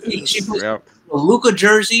goodness. she puts Yep. a Luca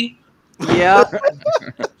jersey. Yep.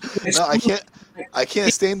 No, I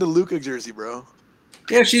can't stand the Luca jersey, bro.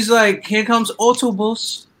 Yeah, she's like, "Here comes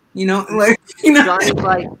Autobus." Johnny's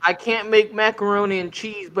like, I can't make macaroni and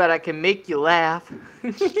cheese, but I can make you laugh.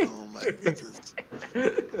 Oh my goodness.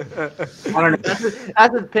 I don't know.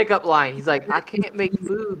 That's his pickup line. He's like, I can't make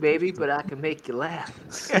food, baby, but I can make you laugh.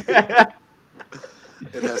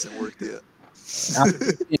 It hasn't worked yet.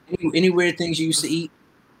 Any weird things you used to eat?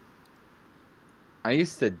 I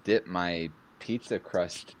used to dip my pizza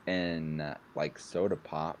crust in like soda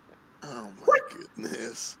pop. Oh my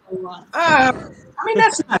goodness. I mean,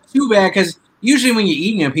 that's not too bad because usually when you're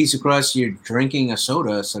eating a piece of crust, you're drinking a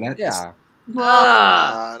soda. So that's Yeah.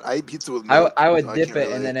 Ah. I eat pizza with milk. I would so dip can't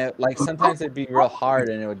it and then it like sometimes it'd be real hard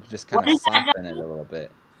and it would just kind of soften it a little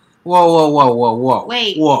bit. Whoa.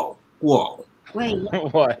 Wait. Whoa. Wait,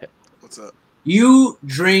 What? What's up? You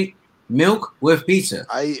drink milk with pizza.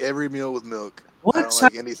 I eat every meal with milk. I What don't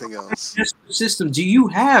like anything else. system do you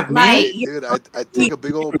have, man? Like- Dude, I take a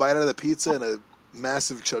big old bite out of the pizza and a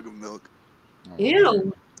massive chug of milk.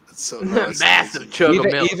 ew. It's so nice. Massive chug of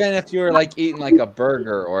Even, milk. even if you were like eating like a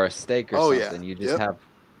burger or a steak or Oh, yeah. something, you just Yep. have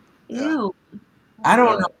Ew. I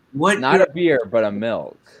don't know what. Not a beer, but a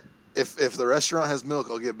milk. If the restaurant has milk,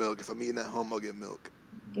 I'll get milk. If I'm eating at home, I'll get milk.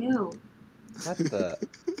 Ew. What the?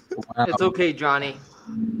 It's okay, Johnny.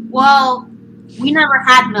 Well, we never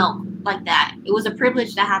had milk like that. It was a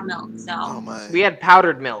privilege to have milk. So Oh my. We had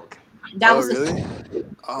powdered milk. that Oh was really?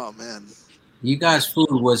 Oh man. You guys' food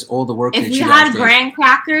was all the work if that we you had guys did. graham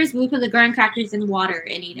crackers, we would put the graham crackers in water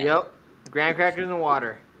and eat it. Yep. Graham crackers and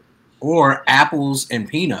water. Or apples and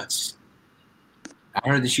peanuts. I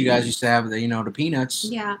heard that you guys used to have the peanuts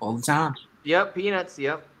Yeah. all the time. Yep. Peanuts.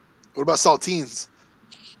 Yep. What about saltines?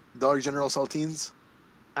 Dollar General saltines?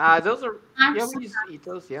 Those are. Yeah, we used to eat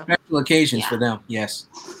those. Yeah. Special occasions Yeah. for them, yes.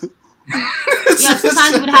 Yeah,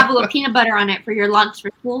 sometimes we would have a little peanut butter on it for your lunch for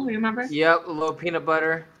school. Remember? Yep. A little peanut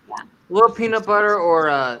butter. Yeah. A little peanut butter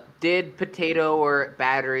or did potato or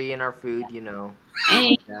battery in our food. You know.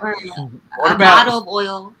 And or What a about- bottle of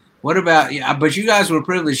oil. What about but you guys were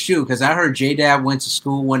privileged too, because I heard J-Dad went to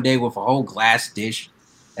school one day with a whole glass dish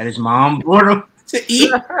that his mom brought him to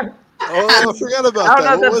eat. Oh, I forgot about I don't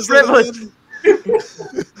that. know, What was that's that again?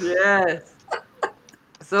 Yes.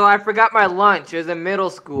 So I forgot my lunch. It was in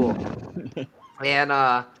middle school, and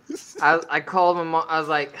I called my mom. I was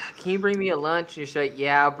like, "Can you bring me a lunch?" And she's like,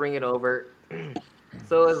 "Yeah, I'll bring it over."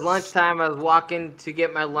 So it was lunchtime. I was walking to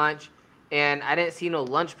get my lunch, and I didn't see no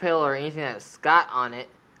lunch pail or anything that had Scott on it.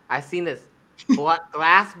 I seen this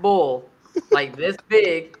glass bowl, like this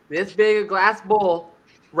big a glass bowl,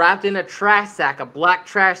 wrapped in a trash sack, a black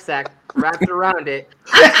trash sack wrapped around it.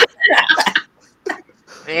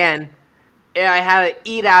 And I had to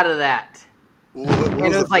eat out of that. What And it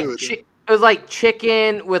was the like food? it was like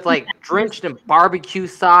chicken with like drenched in barbecue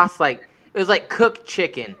sauce. Like it was like cooked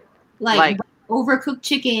chicken. Like overcooked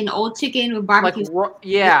chicken, old chicken with Like barbecue.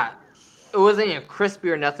 yeah, it wasn't even crispy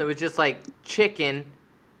or nothing. It was just like chicken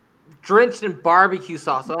drenched in barbecue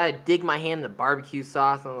sauce. So I had to dig my hand in the barbecue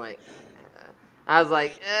sauce. I'm like, I was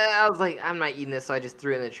like, I'm not eating this. So I just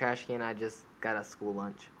threw it in the trash can. I just got a school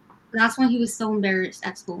lunch. That's when he was so embarrassed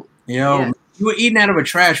at school. Yeah. You were eating out of a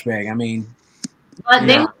trash bag. I mean, But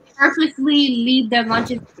they Yeah. would purposely leave their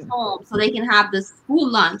lunches at home so they can have the school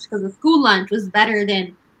lunch because the school lunch was better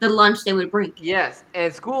than the lunch they would bring. Yes,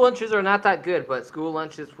 and school lunches are not that good, but school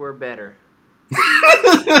lunches were better.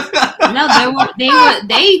 No,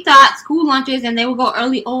 they thought school lunches and they would go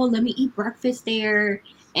early. Oh, let me eat breakfast there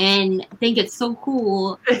and think it's so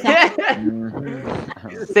cool.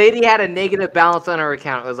 Sadie had a negative balance on her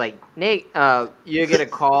account. It was like, Nate, you get a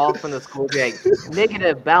call from the school, be like,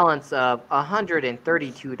 negative balance of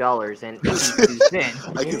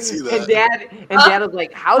 $132.82. I can see And that. dad was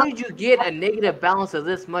like, how did you get a negative balance of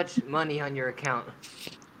this much money on your account?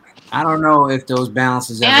 I don't know if those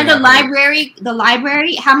balances. And ever the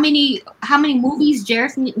library. How many movies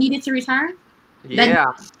Jairus needed to return?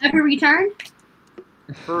 Yeah, Ever returned?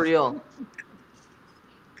 for real.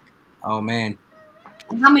 Oh man,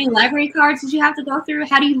 How many library cards did you have to go through?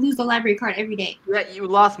 How do you lose a library card every day? Yeah, you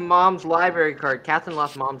lost mom's library card. Catherine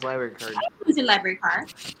lost mom's library card. Lose a library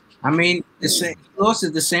card. I mean, he lost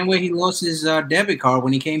it the same way he lost his debit card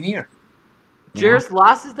when he came here. Jairus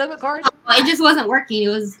lost his debit card? Well, it just wasn't working. It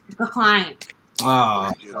was declined.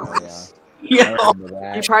 Oh, Oh, yeah. yeah. I remember He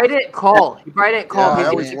that. probably didn't call. Yeah, People I didn't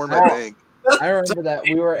always warn my call. bank. I remember that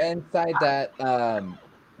we were inside that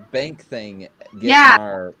bank thing getting Yeah.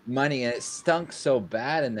 our money, and it stunk so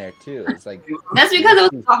bad in there too. It's like That's because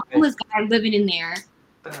it was a homeless guy living in there.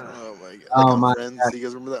 Oh my god. Oh, On my Friends. God. Do you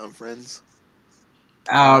guys remember that on Friends?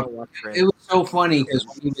 It was so funny because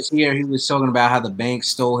when he was here, he was talking about how the bank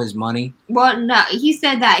stole his money. Well, no, he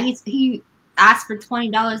said that he asked for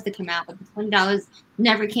 $20 to come out, but the $20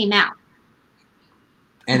 never came out.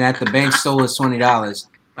 And that the bank stole his $20.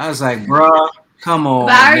 I was like, bruh, come on,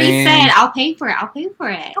 But I already Oh, man. said I'll pay for it. I'll pay for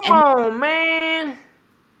it. Come on, man.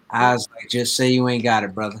 I was like, just say you ain't got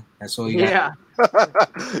it, brother. That's all you got. Yeah.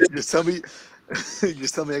 just tell me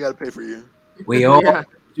I gotta pay for you. We all Yeah. go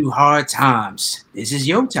through hard times. This is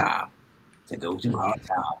your time to go through hard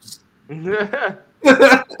times.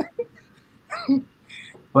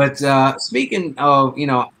 But speaking of,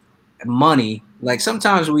 money, like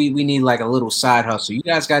sometimes we need like a little side hustle. You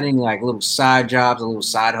guys got any like little side jobs or little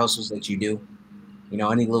side hustles that you do?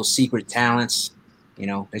 Any little secret talents,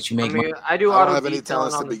 that you I make money? mean, I do I don't auto have any detailing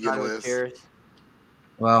talents to on the begin side with. chairs.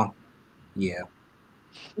 Well, yeah.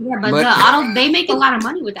 Yeah, but But- they make a lot of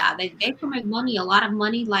money with that. They can make money, a lot of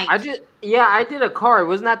money. Like I did a car. It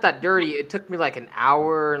was not that dirty. It took me like an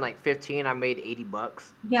hour and like 15. I made $80.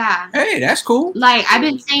 yeah, Hey, that's cool. like I've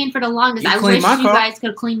been saying for the longest. You I clean wish my you car. guys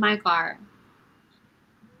could clean my car.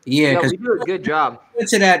 Yeah, Yeah, because we do a good job. went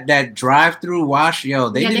to that drive-through wash. Yo,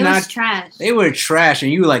 they did they not. was trash. They were trash,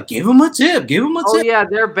 and you were like, give them a tip. Give them a Oh tip. yeah,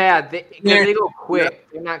 they're bad. Because They're- they go quick.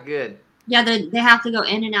 They're not good. Yeah, they have to go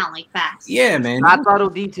in and out like fast. Yeah, man. That's auto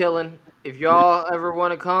detailing. If y'all ever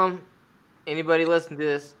want to come, anybody listen to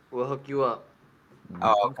this, we'll hook you up.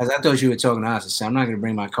 Oh, because I thought you were talking to us. So I'm not gonna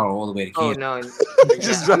bring my car all the way to Oh Kansas. no.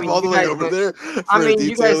 Just I drive mean, all the you way guys over would- there. I for mean, you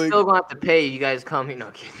guys detailing. still gonna have to pay. You guys come. You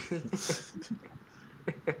know. Kidding.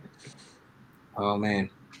 Oh man.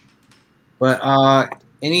 But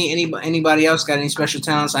anybody else got any special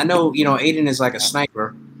talents? I know Aiden is like a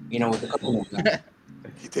sniper. With a couple of them.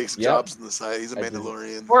 He takes Yep. jobs on the side. He's a I do.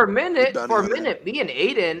 Mandalorian. For a minute, Bounty hunter. me and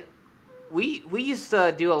Aiden, we used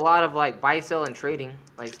to do a lot of like buy, sell, and trading,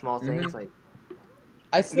 like small things. Like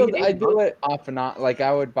I still Me and I Aiden do both. it off and on. Like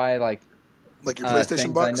I would buy like Like your PlayStation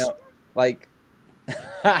things box. I know, like.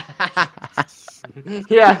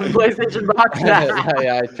 yeah, PlayStation box.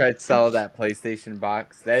 Yeah, I tried to sell that PlayStation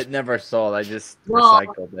box. That never sold. I just Well-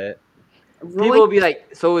 recycled it. People Roy, will be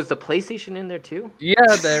like, "So is the PlayStation in there too?" Yeah,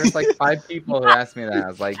 there's like 5 people who asked me that. I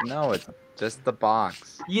was like, no, it's just the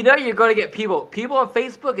box. You know you're gonna get people. People on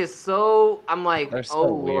Facebook is so. I'm like, They're so oh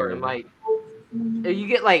lord. I'm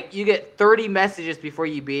weird. like, you get 30 messages before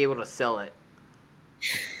you be able to sell it.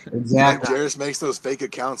 Like Exactly. Jairus makes those fake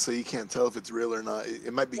accounts so you can't tell if it's real or not.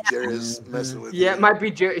 It might be Jairus messing with you. Yeah, it might be.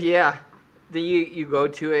 Yeah. Then you go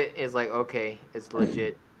to it. It's like, okay, it's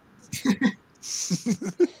legit.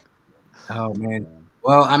 Oh man.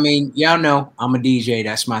 Well, I mean, y'all know I'm a DJ.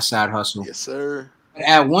 That's my side hustle. Yes, sir.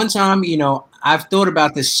 At one time, I've thought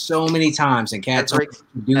about this so many times, and As cats told Rick,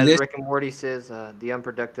 me to do as this. Rick and Morty says, the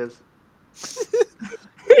unproductives.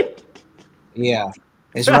 Yeah,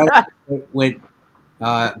 it's right with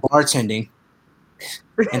bartending.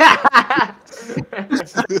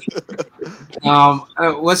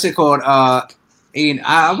 What's it called? And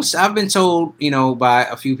I've been told, by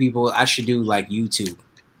a few people I should do like YouTube,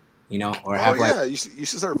 or Oh have like yeah, you should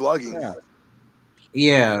start vlogging.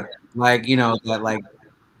 Yeah. that like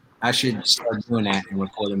I should start doing that and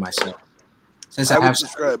recording myself. Since I I would have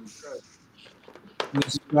subscribe.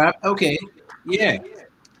 subscribe, okay, yeah.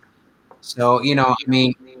 So I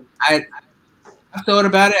mean, I thought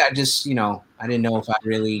about it. I just I didn't know if I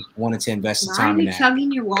really wanted to invest the why are time in you that.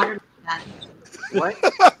 chugging your water like that?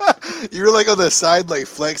 What? You were like on the side, like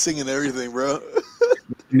flexing and everything, bro.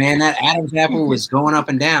 Man, that Adam's apple was going up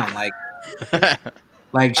and down like I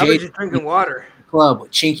was Jay just drinking water. Club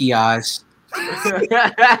with chinky eyes,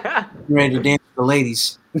 ready to dance with the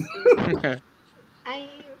ladies.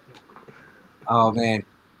 Oh man,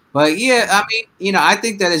 but yeah, I mean, I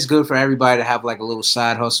think that it's good for everybody to have like a little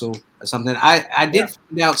side hustle or something. I did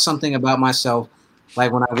find out something about myself,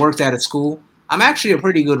 like when I worked at a school. I'm actually a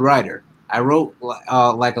pretty good writer. I wrote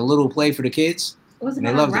like a little play for the kids. It was And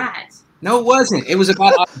they about loved it. rats. No, it wasn't. It was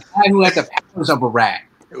about a guy who had the powers of a rat.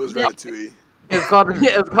 It was Ratatouille. It's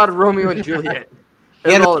called Romeo and Juliet.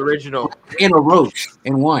 It's Yeah, all original. And a roach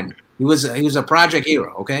in one. He was a project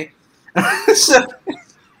hero. Okay, so,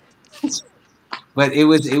 but it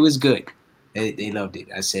was good. They loved it.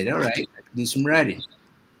 I said, all right, do some writing.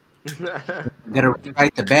 Gotta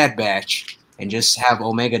write the Bad Batch and just have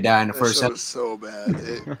Omega die in the That first show episode. is so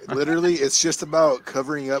bad. Literally, it's just about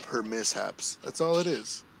covering up her mishaps. That's all it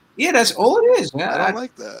is. Yeah, that's all it is. Man. I I, don't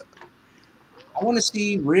like that. I want to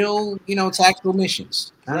see real, tactical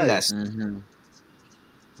missions. None of that. stuff, Mhm.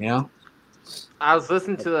 I was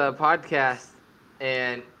listening to the podcast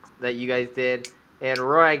and that you guys did, and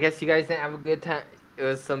Roy, I guess you guys didn't have a good time. It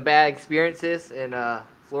was some bad experiences in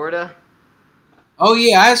Florida. Oh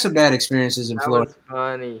yeah, I had some bad experiences in That Florida. was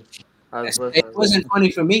funny. I was It listening. wasn't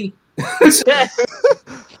funny for me. Take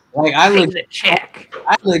Like I the check.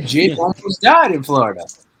 legit almost died in Florida.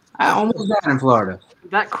 I almost died in Florida.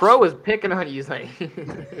 That crow was picking on you. Like,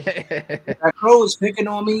 That crow was picking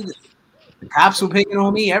on me. The cops were picking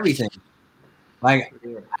on me. Everything. Like,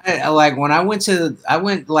 like when I went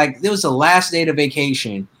like it was the last day of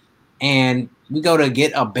vacation, and we go to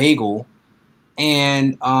get a bagel,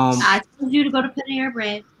 and I told you to go to Panera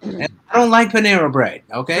Bread. I don't like Panera Bread.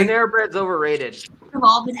 Okay, Panera Bread's overrated. We've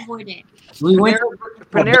all been avoided. we went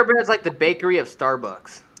Panera Bread's like the bakery of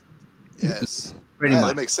Starbucks. Yes. pretty Yeah, much.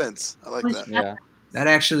 that makes sense. I like that. Yeah. That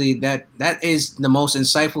actually that is the most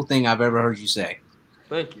insightful thing I've ever heard you say.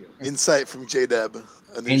 Thank you. Insight from J-Dab,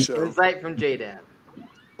 a new And- show. Insight from JDab.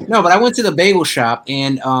 No, but I went to the bagel shop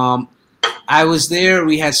and I was there.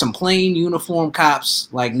 We had some plain uniform cops,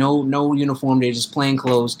 like no uniform. They're just plain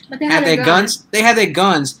clothes. But they Had had their guns. They had their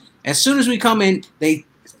guns. As soon as we come in, they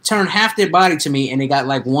turn half their body to me and they got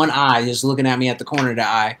like one eye just looking at me at the corner of the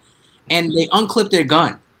eye, and they unclipped their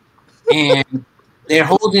gun and they're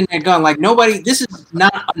holding their gun. Like nobody. This is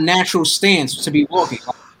not a natural stance to be walking.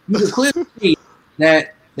 Like, you can clearly see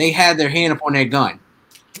that they had their hand upon their gun,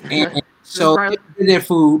 and so they did their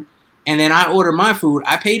food. And then I ordered my food.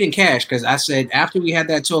 I paid in cash because I said after we had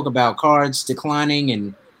that talk about cards declining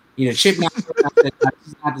and chip not, I said, this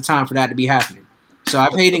is not the time for that to be happening. So I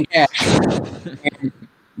paid in cash. And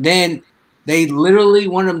then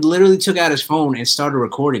one of them literally took out his phone and started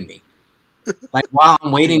recording me, like while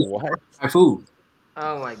I'm waiting for my food.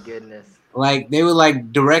 Oh my goodness! Like they were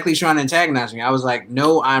like directly trying to antagonize me. I was like,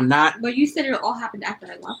 no, I'm not. But you said it all happened after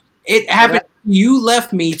I left. It happened. You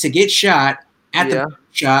left me to get shot at the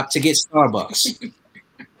shop to get Starbucks.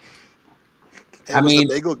 Was the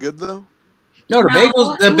bagel good though? No, the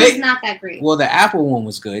was not that great. Well, the apple one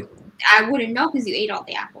was good. I wouldn't know because you ate all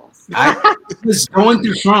the apples. I was going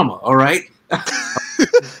through trauma. All right.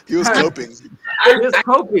 He was coping. I was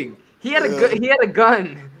coping. He had a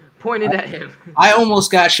gun pointed at him. I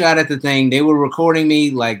almost got shot at the thing. They were recording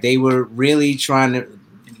me, like they were really trying to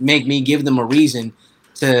make me give them a reason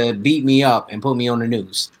to beat me up and put me on the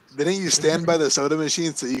news. Didn't you stand by the soda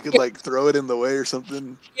machine so you could like throw it in the way or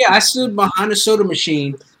something? Yeah, I stood behind the soda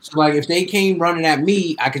machine, so like if they came running at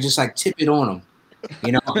me, I could just like tip it on them.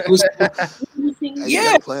 You had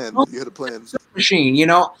a plan. Soda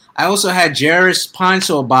machine. I also had Jarris Pine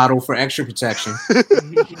Sol bottle for extra protection.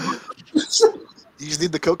 You just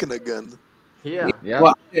need the coconut gun. Yeah.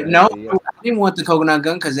 Well, no, I didn't want the coconut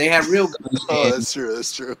gun because they have real guns. Oh, that's true.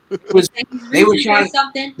 They were trying.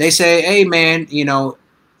 They say, "Hey, man,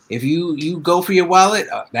 if you go for your wallet,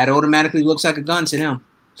 that automatically looks like a gun to them."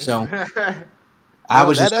 So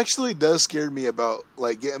that actually does scare me about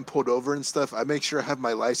like getting pulled over and stuff. I make sure I have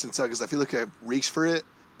my license out because I feel like I reach for it.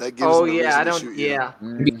 That gives them a reason to shoot you.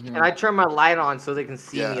 And I turn my light on so they can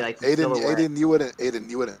see me. Like Aiden, you wouldn't.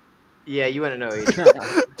 Yeah, you wouldn't know,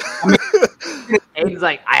 Aiden. Aiden's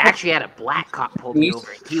like, I actually had a black cop pull me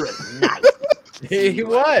over. He was nice. He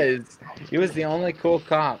was. He was the only cool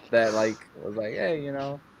cop that was like, hey,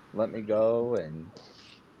 let me go, and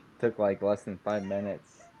took like less than 5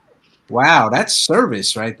 minutes. Wow, that's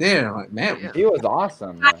service right there. Like, man, he was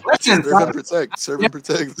awesome. Serve and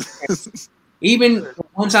protect. Even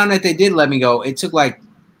one time that they did let me go, it took like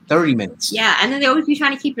 30 minutes. Yeah, and then they always be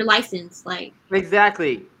trying to keep your license, like.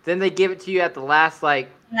 Exactly. Then they give it to you at the last, all right,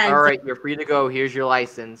 you're free to go. Here's your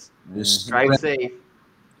license. Just drive safe.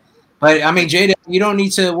 But I mean, Jada, you don't need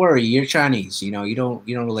to worry. You're Chinese. You don't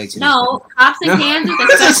relate to. No, cops in Kansas,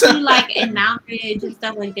 especially like in Mountain and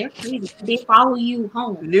stuff, like they're crazy. They follow you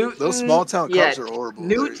home. Those small town cops are horrible.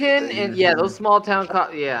 Newton and those small town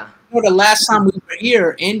cops. Yeah. The last time we were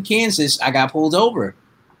here in Kansas, I got pulled over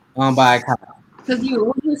by a cop. Because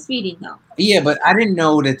you were speeding though. Yeah, but I didn't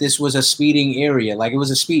know that this was a speeding area. Like it was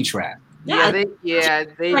a speed trap. They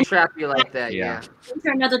trap you like that. Yeah. Into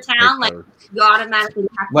another town, like you automatically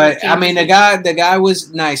have to. But I mean, the guy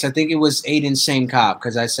was nice. I think it was Aiden's same cop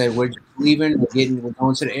because I said we're leaving. We're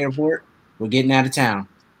going to the airport. We're getting out of town,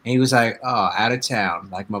 and he was like, "Oh, out of town,"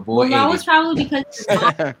 like my boy. Well, that was probably because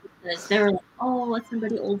they were like, "Oh, it's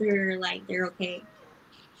somebody older. Like they're okay."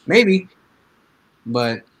 Maybe,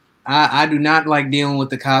 but I do not like dealing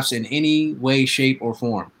with the cops in any way, shape, or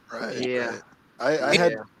form. Right. Yeah. Right. I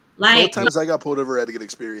had both times I got pulled over. I had to get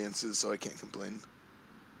experiences, so I can't complain.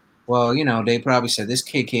 Well, they probably said this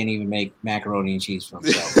kid can't even make macaroni and cheese for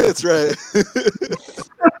himself. That's right.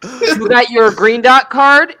 You got your green dot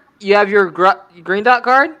card? You have your green dot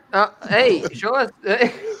card? Hey, show us.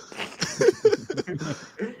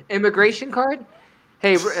 Immigration card?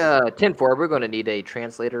 Hey, 10-4, we're going to need a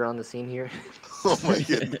translator on the scene here. Oh, my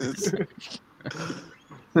goodness.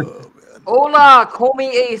 Oh, man. Hola,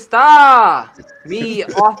 ¿cómo está? Mi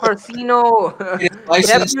oficino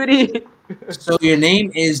deputy. So your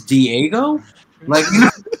name is Diego? Like,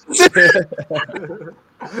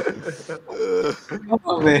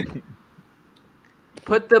 oh, man.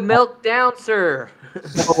 Put the milk down, sir.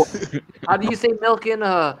 How do you say milk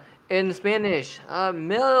in Spanish?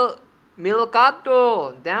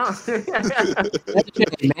 Milcato down.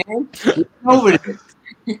 Man, over there.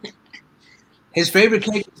 His favorite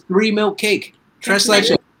cake is 3 milk cake. Tres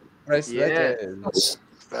leche.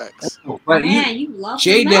 Facts. But you love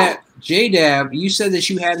J-Dab, you said that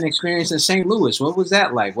you had an experience in St. Louis. What was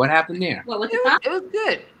that like? What happened there? It was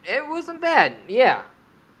good. It wasn't bad. Yeah.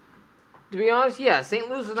 To be honest, yeah, St.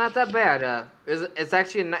 Louis is not that bad. It's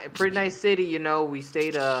actually a pretty nice city. We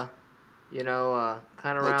stayed, kind of around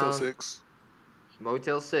Motel 6.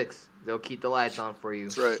 Motel 6. They'll keep the lights on for you,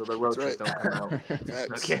 That's right. So the roaches don't come out.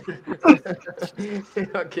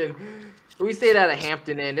 Okay. We stayed at a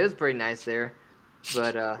Hampton Inn. It was pretty nice there,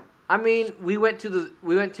 but I mean, we went to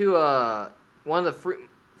one of the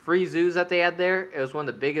free zoos that they had there. It was one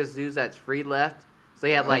of the biggest zoos that's free left. So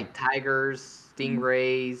they had like tigers,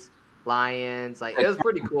 stingrays, lions. Like it was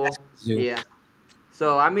pretty cool. Zoo. Yeah.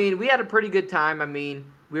 So I mean, we had a pretty good time. I mean,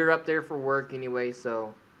 we were up there for work anyway,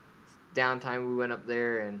 so downtime we went up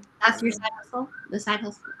there and. That's your side hustle. The side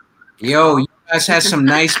hustle. Yo, you guys had some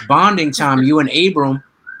nice bonding time. You and Abram.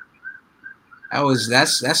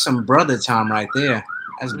 That's some brother time right there.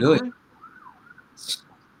 That's good. Mhm.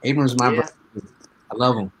 Abram's my Yeah. brother. I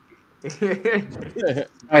love him. Bonding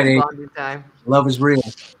Right, Abram. time. Love is real.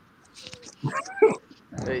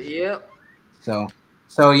 Yep.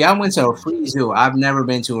 So y'all went to a free zoo. I've never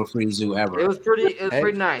been to a free zoo ever. It was pretty. It was Hey,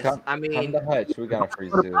 pretty nice. come- I Come mean, to Hutch. We got a free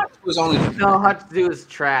zoo. It was only no, Hutch Zoo is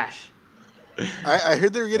trash. I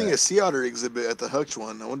heard they were getting a sea otter exhibit at the Hutch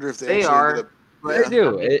one. I wonder if they They actually are. ended up. They Yeah,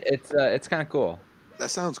 do. It's kind of cool. that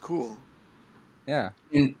sounds cool. Yeah.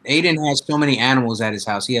 and Aiden has so many animals at his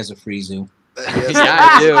house. He has a free zoo. Yes, Yeah,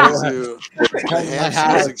 I do. Come to my Hamsters,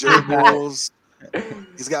 house. like gerbils.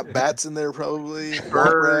 He's got bats in there probably.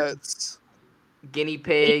 Birds. Rats. Guinea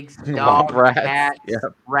pigs, Mob dogs, rats. cats, Yep.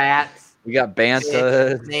 rats, We got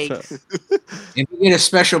bantas. snakes. If you get a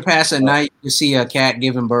special pass at night, you see a cat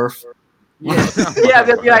giving birth. Yeah, yeah.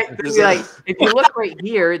 They'll be like, if you look right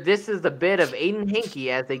here, this is the bit of Aiden Hinkie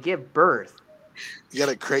as they give birth. You got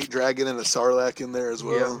a crate dragon and a sarlacc in there as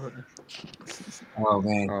well. Oh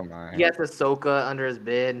man. Oh my. He got the Soka under his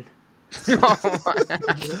bed.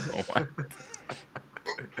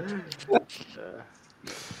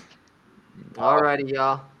 Alrighty,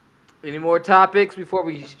 y'all. Any more topics before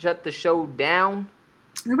we shut the show down?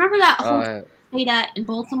 Remember that whole Uh, stayed at in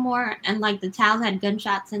Baltimore and like the towels had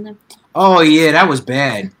gunshots in them? Oh yeah, that was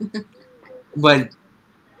bad. But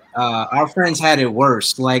our friends had it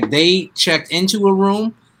worse. Like they checked into a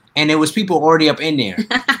room and there was people already up in there.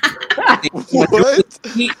 What?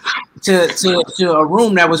 to a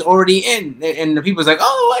room that was already in, and the people was like,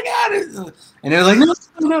 "Oh my god!" And they're like,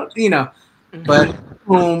 "No, you know." But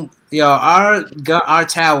room, our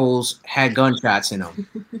towels had gunshots in them.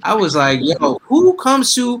 I was like, "Yo, who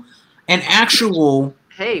comes to an actual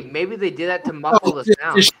Hey, maybe they did that to muffle the to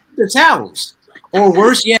sound. shoot the towels?" Or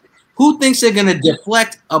worse yet, who thinks they're gonna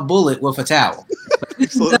deflect a bullet with a towel?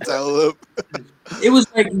 Slow the towel up. It was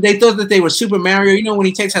like they thought that they were Super Mario. You know when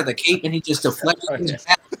he takes out the cape and he just deflects.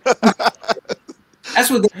 That's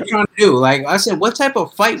what they were trying to do. Like I said, what type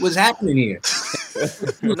of fight was happening here?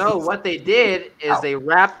 No, what they did is they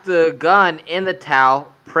wrapped the gun in the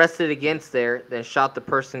towel, pressed it against there, then shot the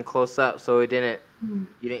person close up, so you didn't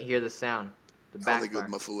hear the sound. The I think it backfire.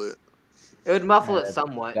 would muffle it. It would muffle it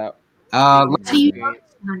somewhat. that- Let's, Do you know?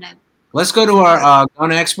 let's go to our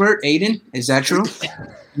gun expert, Aiden. Is that true?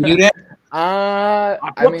 You do that? I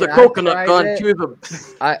I put mean, the I've coconut tried gun it. to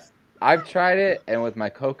the. I've tried it, and with my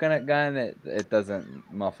coconut gun, it doesn't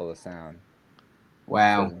muffle the sound.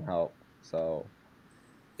 Wow. Doesn't help. So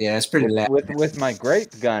Yeah, that's pretty loud. with my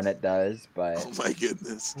grape gun, it does, but Oh my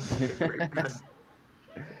goodness.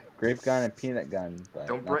 grape gun and peanut gun. But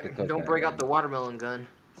Don't not the break! Don't coconut break gun. out the watermelon gun.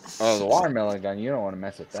 Oh, the watermelon gun. You don't want to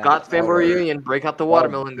mess with that. Scott's family That'll- reunion. Break out the that'll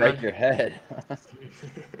watermelon gun. break your head.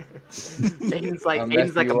 Aiden's like I'll mess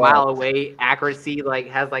Aiden's like a you mile up. away. Accuracy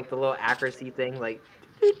has like the little accuracy thing. Like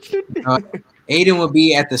Aiden will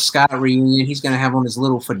be at the Scott reunion. He's gonna have on his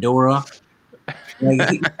little fedora,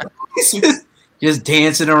 like, he's just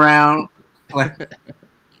dancing around. Like,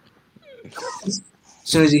 as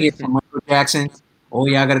soon as you hear from Michael Jackson, oh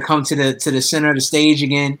yeah, I gotta come to the center of the stage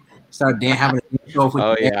again. Start having a dance off with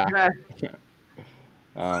Oh the- yeah.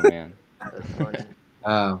 Oh man. that's funny.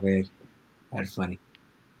 Oh man, that's funny.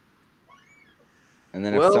 And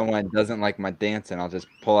then Well- if someone doesn't like my dancing, I'll just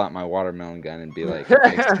pull out my watermelon gun and be like,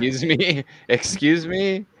 "Excuse me, excuse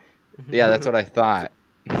me." Yeah, that's what I thought.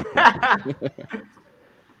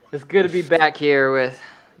 It's good to be back here with,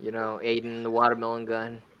 Aiden the watermelon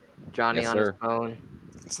gun, Johnny Yes, on sir. his phone.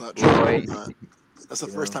 It's not true. Roy. I'm not. That's the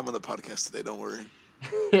first time on the podcast today. Don't worry.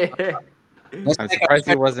 Let's I'm take surprised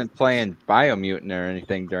he our- wasn't playing Biomutant or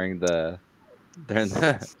anything during the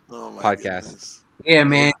Oh my Podcast. goodness. Yeah,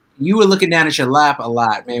 man, you were looking down at your lap a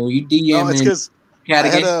lot, man. Were you No, it's DMing because cat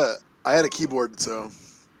again? I had a keyboard, so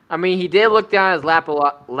I mean, he did look down his lap a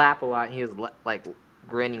lot. And he was like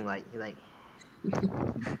grinning, like I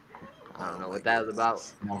don't know what that was about.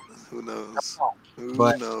 who knows? Who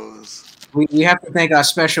But- knows? We have to thank our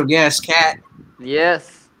special guest, Kat.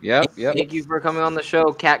 Yes. Yep. Thank you for coming on the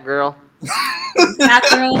show, Cat Girl. Cat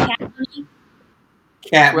girl, cat girl.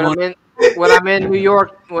 Kat, When I'm in New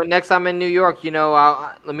York, next I'm in New York,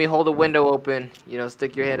 let me hold a window open.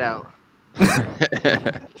 Stick your head out.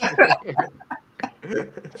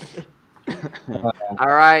 All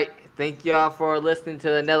right. Thank y'all for listening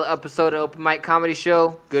to another episode of Open Mic Comedy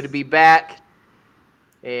Show. Good to be back.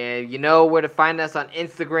 And you know where to find us on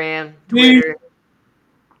Instagram, Twitter.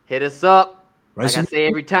 Hit us up. Like I say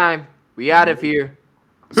every time, we out of here.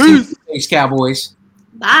 Peace. Thanks, Cowboys.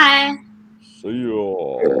 Bye. See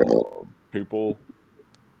y'all, people.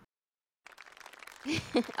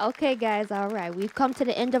 Okay, guys, all right. We've come to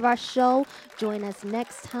the end of our show. Join us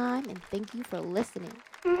next time, and thank you for listening.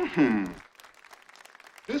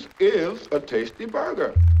 This is a tasty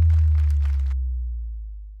burger.